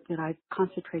part that I'm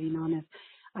concentrating on, is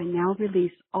I now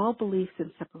release all beliefs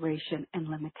in separation and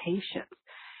limitations.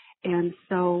 And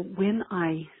so when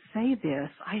I say this,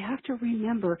 I have to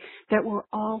remember that we're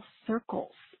all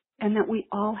circles and that we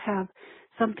all have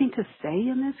something to say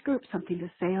in this group, something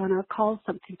to say on our calls,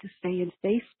 something to say in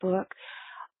Facebook.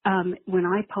 When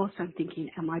I post, I'm thinking,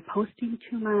 am I posting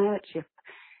too much?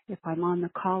 If I'm on the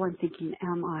call, I'm thinking,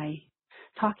 am I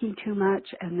talking too much?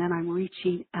 And then I'm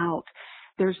reaching out.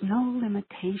 There's no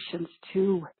limitations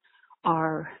to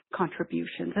our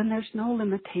contributions, and there's no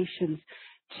limitations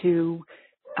to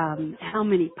how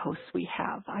many posts we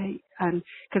have.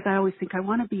 Because I always think I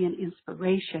want to be an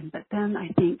inspiration, but then I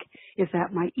think, is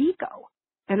that my ego?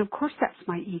 And of course that's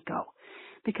my ego,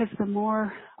 because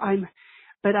I'm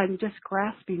just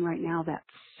grasping right now that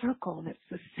circle that's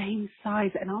the same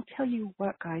size. And I'll tell you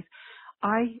what, guys,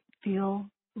 I feel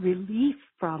relief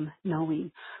from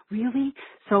knowing, really.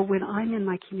 So when I'm in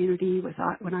my community,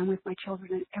 when I'm with my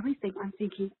children and everything, I'm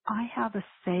thinking I have a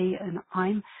say, and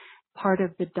I'm part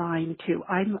of the dime too.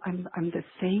 I'm the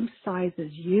same size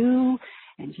as you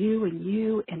and you and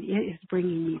you, and it is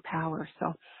bringing me power.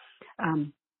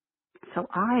 So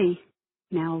I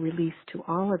now release to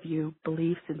all of you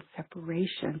beliefs in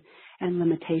separation and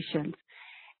limitations.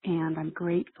 And I'm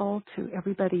grateful to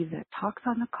everybody that talks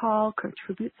on the call,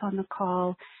 contributes on the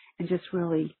call, and just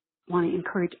really want to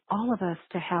encourage all of us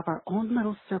to have our own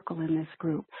little circle in this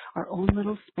group, our own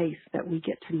little space that we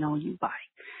get to know you by.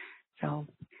 So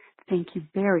thank you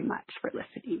very much for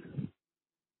listening.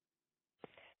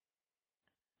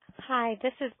 Hi,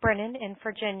 this is Brennan in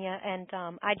Virginia, and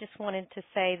I just wanted to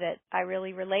say that I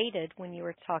really related when you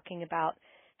were talking about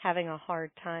having a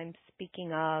hard time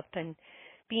speaking up and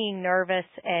being nervous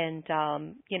and,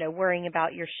 worrying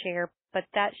about your share. But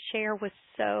that share was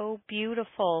so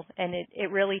beautiful, and it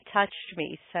really touched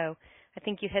me. So I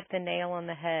think you hit the nail on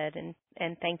the head, and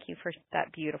thank you for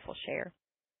that beautiful share.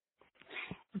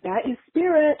 That is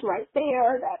spirit right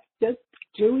there. That's just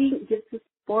us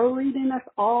forwarding us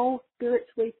all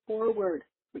spiritually forward,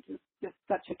 which is just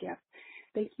such a gift.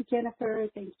 Thank you, Jennifer.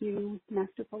 Thank you,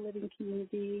 Masterful Living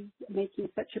Community, making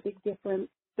such a big difference.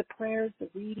 The prayers, the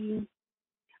reading.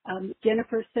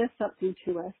 Jennifer says something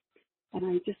to us, and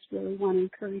I just really want to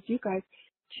encourage you guys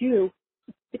to,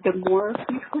 the more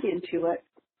you put into it,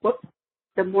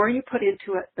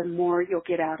 the more you'll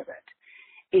get out of it.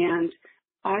 And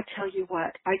I tell you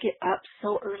what, I get up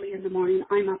so early in the morning.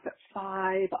 I'm up at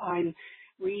 5. I'm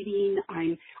reading.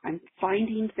 I'm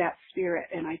finding that spirit,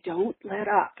 and I don't let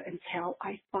up until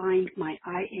I find my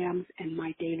I ams and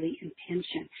my daily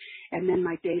intention. And then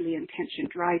my daily intention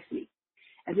drives me.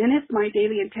 And then if my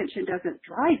daily intention doesn't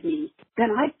drive me,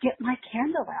 then I get my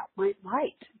candle out, my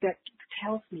light that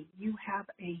tells me you have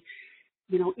a,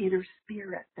 inner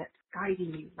spirit that's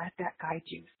guiding you. Let that guide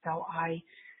you. So I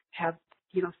have,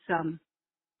 some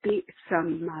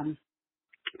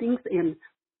things in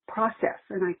process,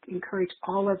 and I encourage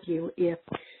all of you,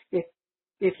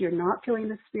 if you're not feeling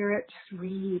the spirit, just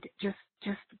read,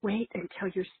 just wait until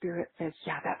your spirit says,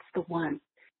 yeah, that's the one.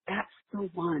 That's the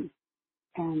one.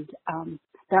 And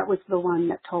that was the one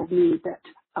that told me that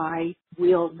I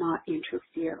will not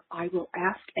interfere. I will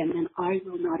ask, and then I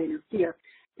will not interfere.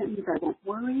 That means I won't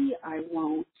worry. I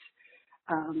won't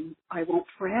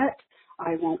fret.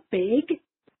 I won't beg.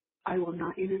 I will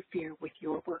not interfere with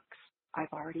your works.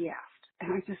 I've already asked.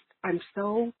 And I'm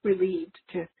so relieved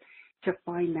to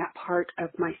find that part of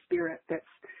my spirit that's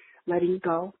letting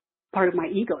go, part of my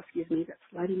ego, that's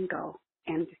letting go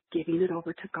and giving it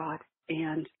over to God.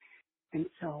 And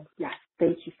so, yes,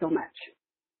 thank you so much.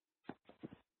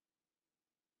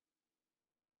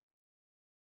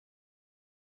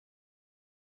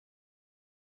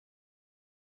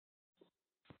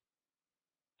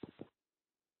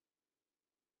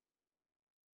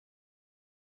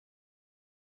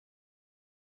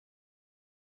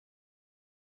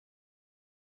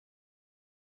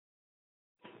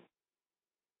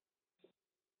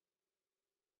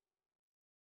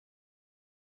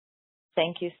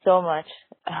 Thank you so much.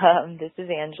 This is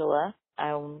Angela.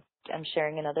 I'm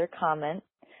sharing another comment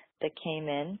that came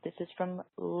in. This is from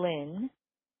Lynn,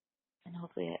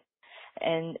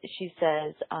 and she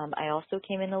says, I also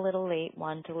came in a little late,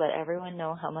 wanted to let everyone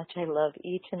know how much I love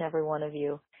each and every one of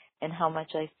you and how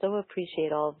much I so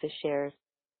appreciate all of the shares.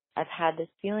 I've had this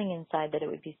feeling inside that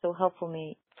it would be so helpful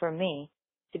for me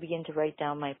to begin to write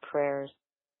down my prayers.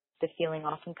 The feeling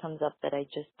often comes up that I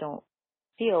just don't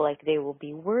feel like they will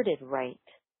be worded right.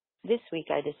 This week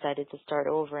I decided to start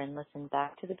over and listen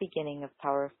back to the beginning of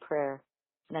Power of Prayer,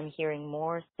 and I'm hearing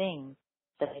more things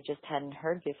that I just hadn't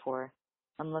heard before.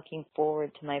 I'm looking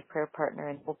forward to my prayer partner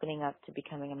and opening up to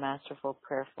becoming a masterful,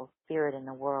 prayerful spirit in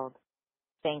the world.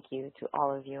 Thank you to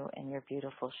all of you and your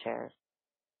beautiful shares.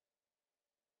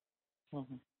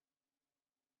 Mm-hmm.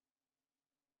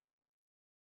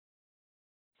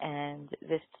 And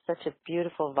this is such a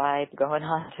beautiful vibe going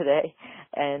on today.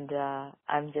 And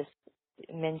I'm just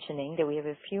mentioning that we have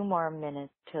a few more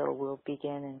minutes till we'll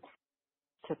begin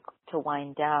and to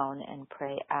wind down and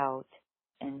pray out.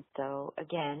 And so,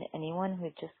 again, anyone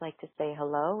who'd just like to say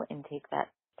hello and take that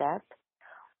step,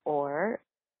 or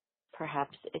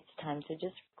perhaps it's time to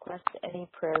just request any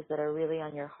prayers that are really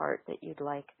on your heart that you'd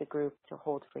like the group to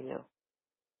hold for you.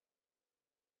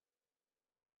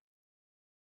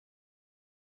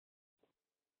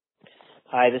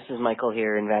 Hi, this is Michael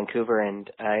here in Vancouver, and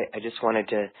I just wanted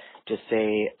to just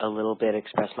say a little bit,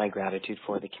 express my gratitude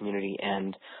for the community,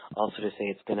 and also to say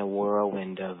it's been a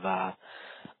whirlwind of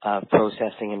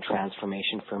processing and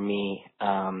transformation for me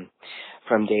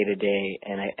from day to day.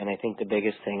 And I think the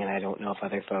biggest thing, and I don't know if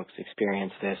other folks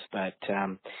experience this, but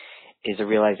is a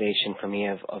realization for me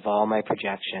of all my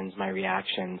projections, my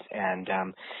reactions, and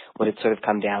what it's sort of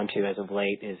come down to as of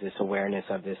late is this awareness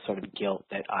of this sort of guilt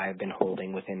that I've been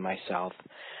holding within myself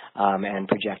and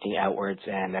projecting outwards,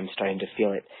 and I'm starting to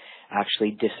feel it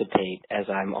actually dissipate as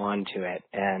I'm on to it,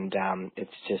 and it's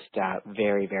just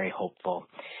very, very hopeful.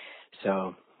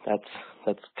 So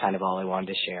that's kind of all I wanted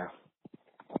to share.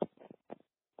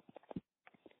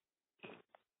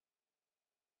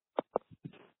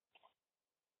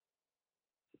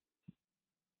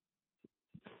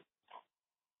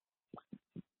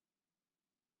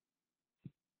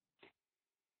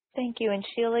 Thank you. And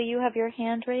Sheila, you have your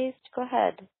hand raised. Go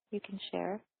ahead. You can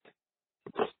share.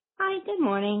 Hi, good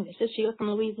morning. This is Sheila from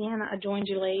Louisiana. I joined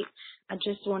you late. I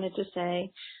just wanted to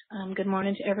say good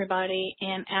morning to everybody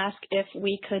and ask if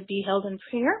we could be held in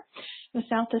prayer. The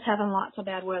South is having lots of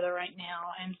bad weather right now,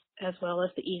 and as well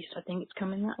as the East. I think it's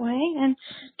coming that way. And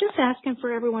just asking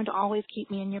for everyone to always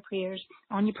keep me in your prayers,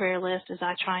 on your prayer list, as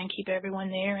I try and keep everyone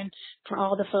there, and for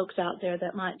all the folks out there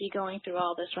that might be going through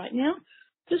all this right now.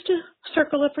 Just a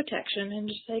circle of protection and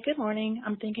just say good morning.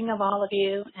 I'm thinking of all of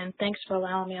you, and thanks for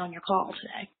allowing me on your call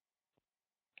today.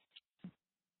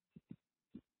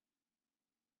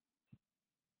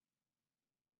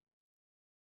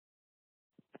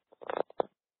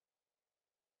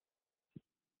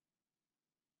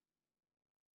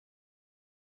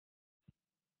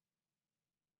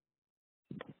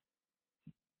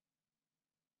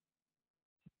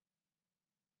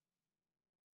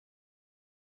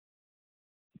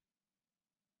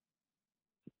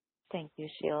 Thank you,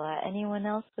 Sheila. Anyone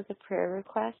else with a prayer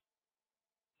request?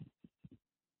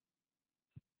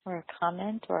 Or a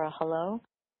comment or a hello?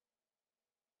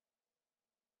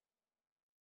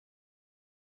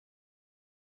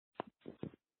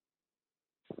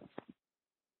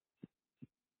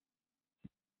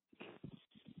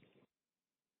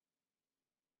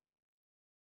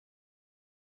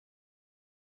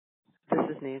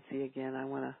 is Nancy again. I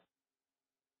want to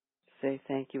say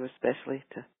thank you especially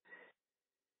to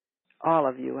all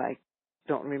of you. I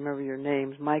don't remember your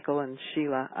names, Michael and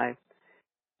Sheila. I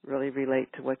really relate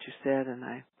to what you said, and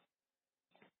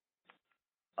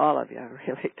all of you, I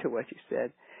relate to what you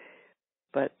said.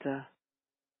 But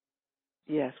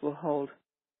yes, we'll hold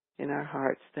in our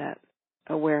hearts that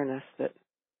awareness that,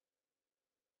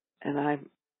 and I'm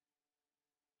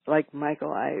like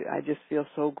Michael. I just feel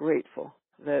so grateful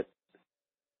that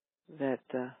the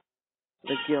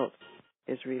guilt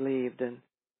is relieved and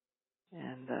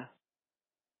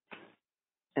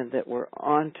that we're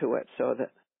onto it, so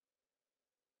that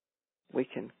we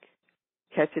can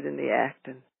catch it in the act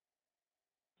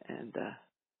and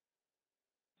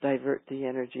divert the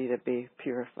energy to be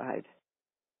purified.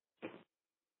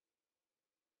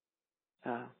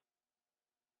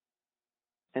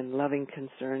 And loving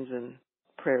concerns and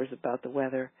prayers about the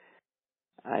weather.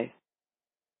 I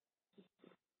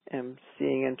am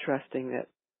seeing and trusting that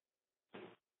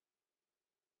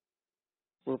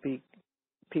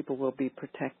people will be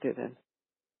protected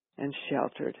and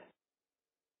sheltered.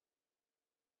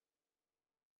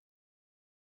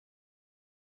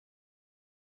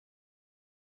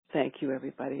 Thank you,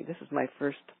 everybody. This is my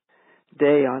first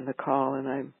day on the call, and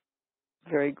I'm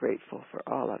very grateful for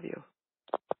all of you.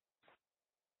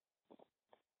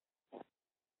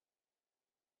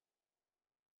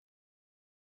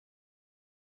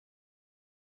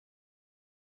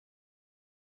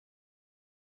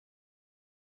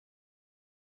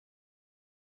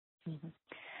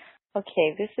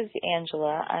 Okay, this is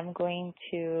Angela. I'm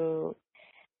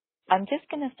just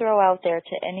going to throw out there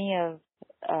to any of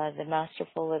the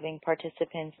Masterful Living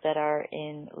participants that are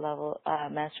in level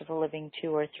Masterful Living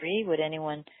 2 or 3. Would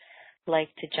anyone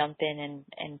like to jump in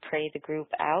and pray the group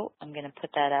out? I'm going to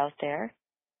put that out there.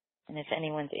 And if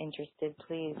anyone's interested,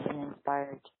 please, and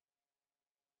inspired,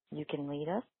 you can lead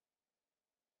us.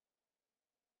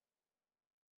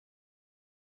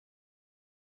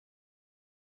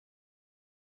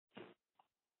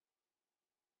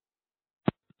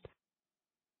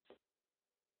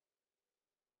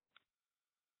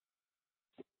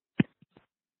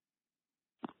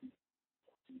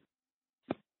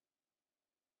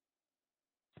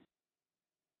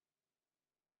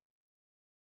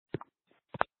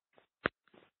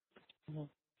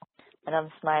 And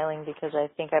I'm smiling because I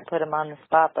think I put him on the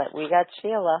spot, but we got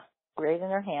Sheila raising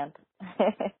her hand.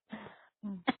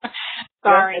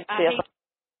 Sorry,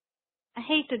 I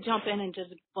hate to jump in and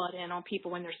just butt in on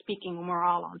people when they're speaking when we're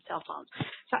all on cell phones.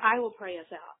 So I will pray us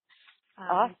out.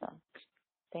 Awesome.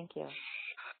 Thank you.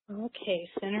 Okay,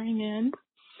 centering in.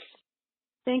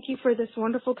 Thank you for this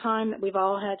wonderful time that we've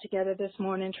all had together this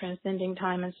morning, transcending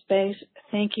time and space.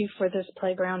 Thank you for this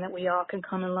playground that we all can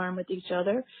come and learn with each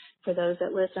other. For those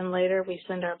that listen later, we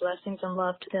send our blessings and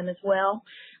love to them as well.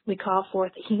 We call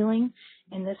forth healing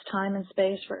in this time and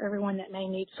space for everyone that may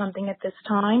need something at this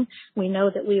time. We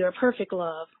know that we are perfect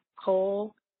love,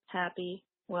 whole, happy,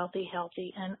 wealthy,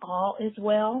 healthy, and all is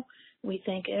well. We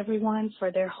thank everyone for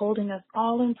their holding us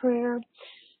all in prayer.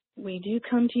 We do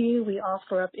come to you. We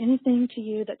offer up anything to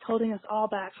you that's holding us all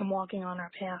back from walking on our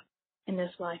path in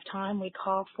this lifetime. We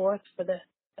call forth for the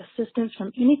assistance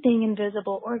from anything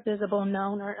invisible or visible,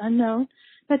 known or unknown,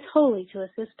 that's holy to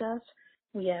assist us.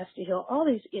 We ask to heal all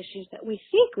these issues that we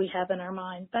think we have in our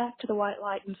mind back to the white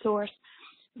light and source.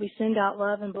 We send out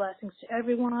love and blessings to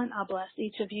everyone. I bless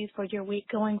each of you for your week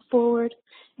going forward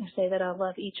and say that I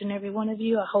love each and every one of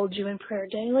you. I hold you in prayer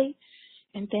daily.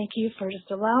 And thank you for just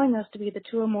allowing us to be the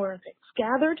two or more that's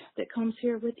gathered that comes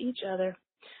here with each other.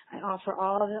 I offer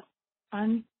all the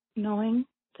unknowing,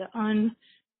 the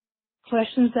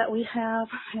questions that we have.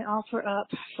 I offer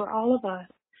up for all of us,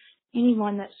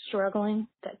 anyone that's struggling,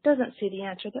 that doesn't see the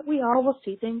answer, that we all will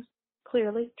see things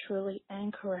clearly, truly,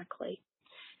 and correctly.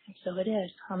 And so it is.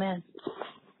 Amen.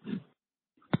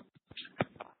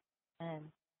 Amen.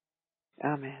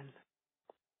 Amen.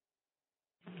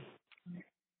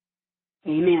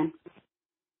 Amen.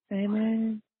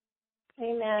 Amen.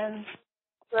 Amen.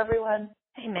 To everyone.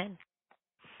 Amen.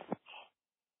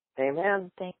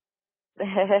 Amen. Thank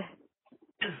I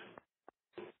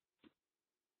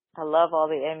love all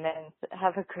the amens.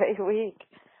 Have a great week.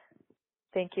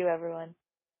 Thank you, everyone.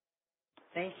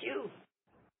 Thank you.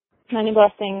 Many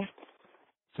blessings.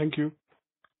 Thank you.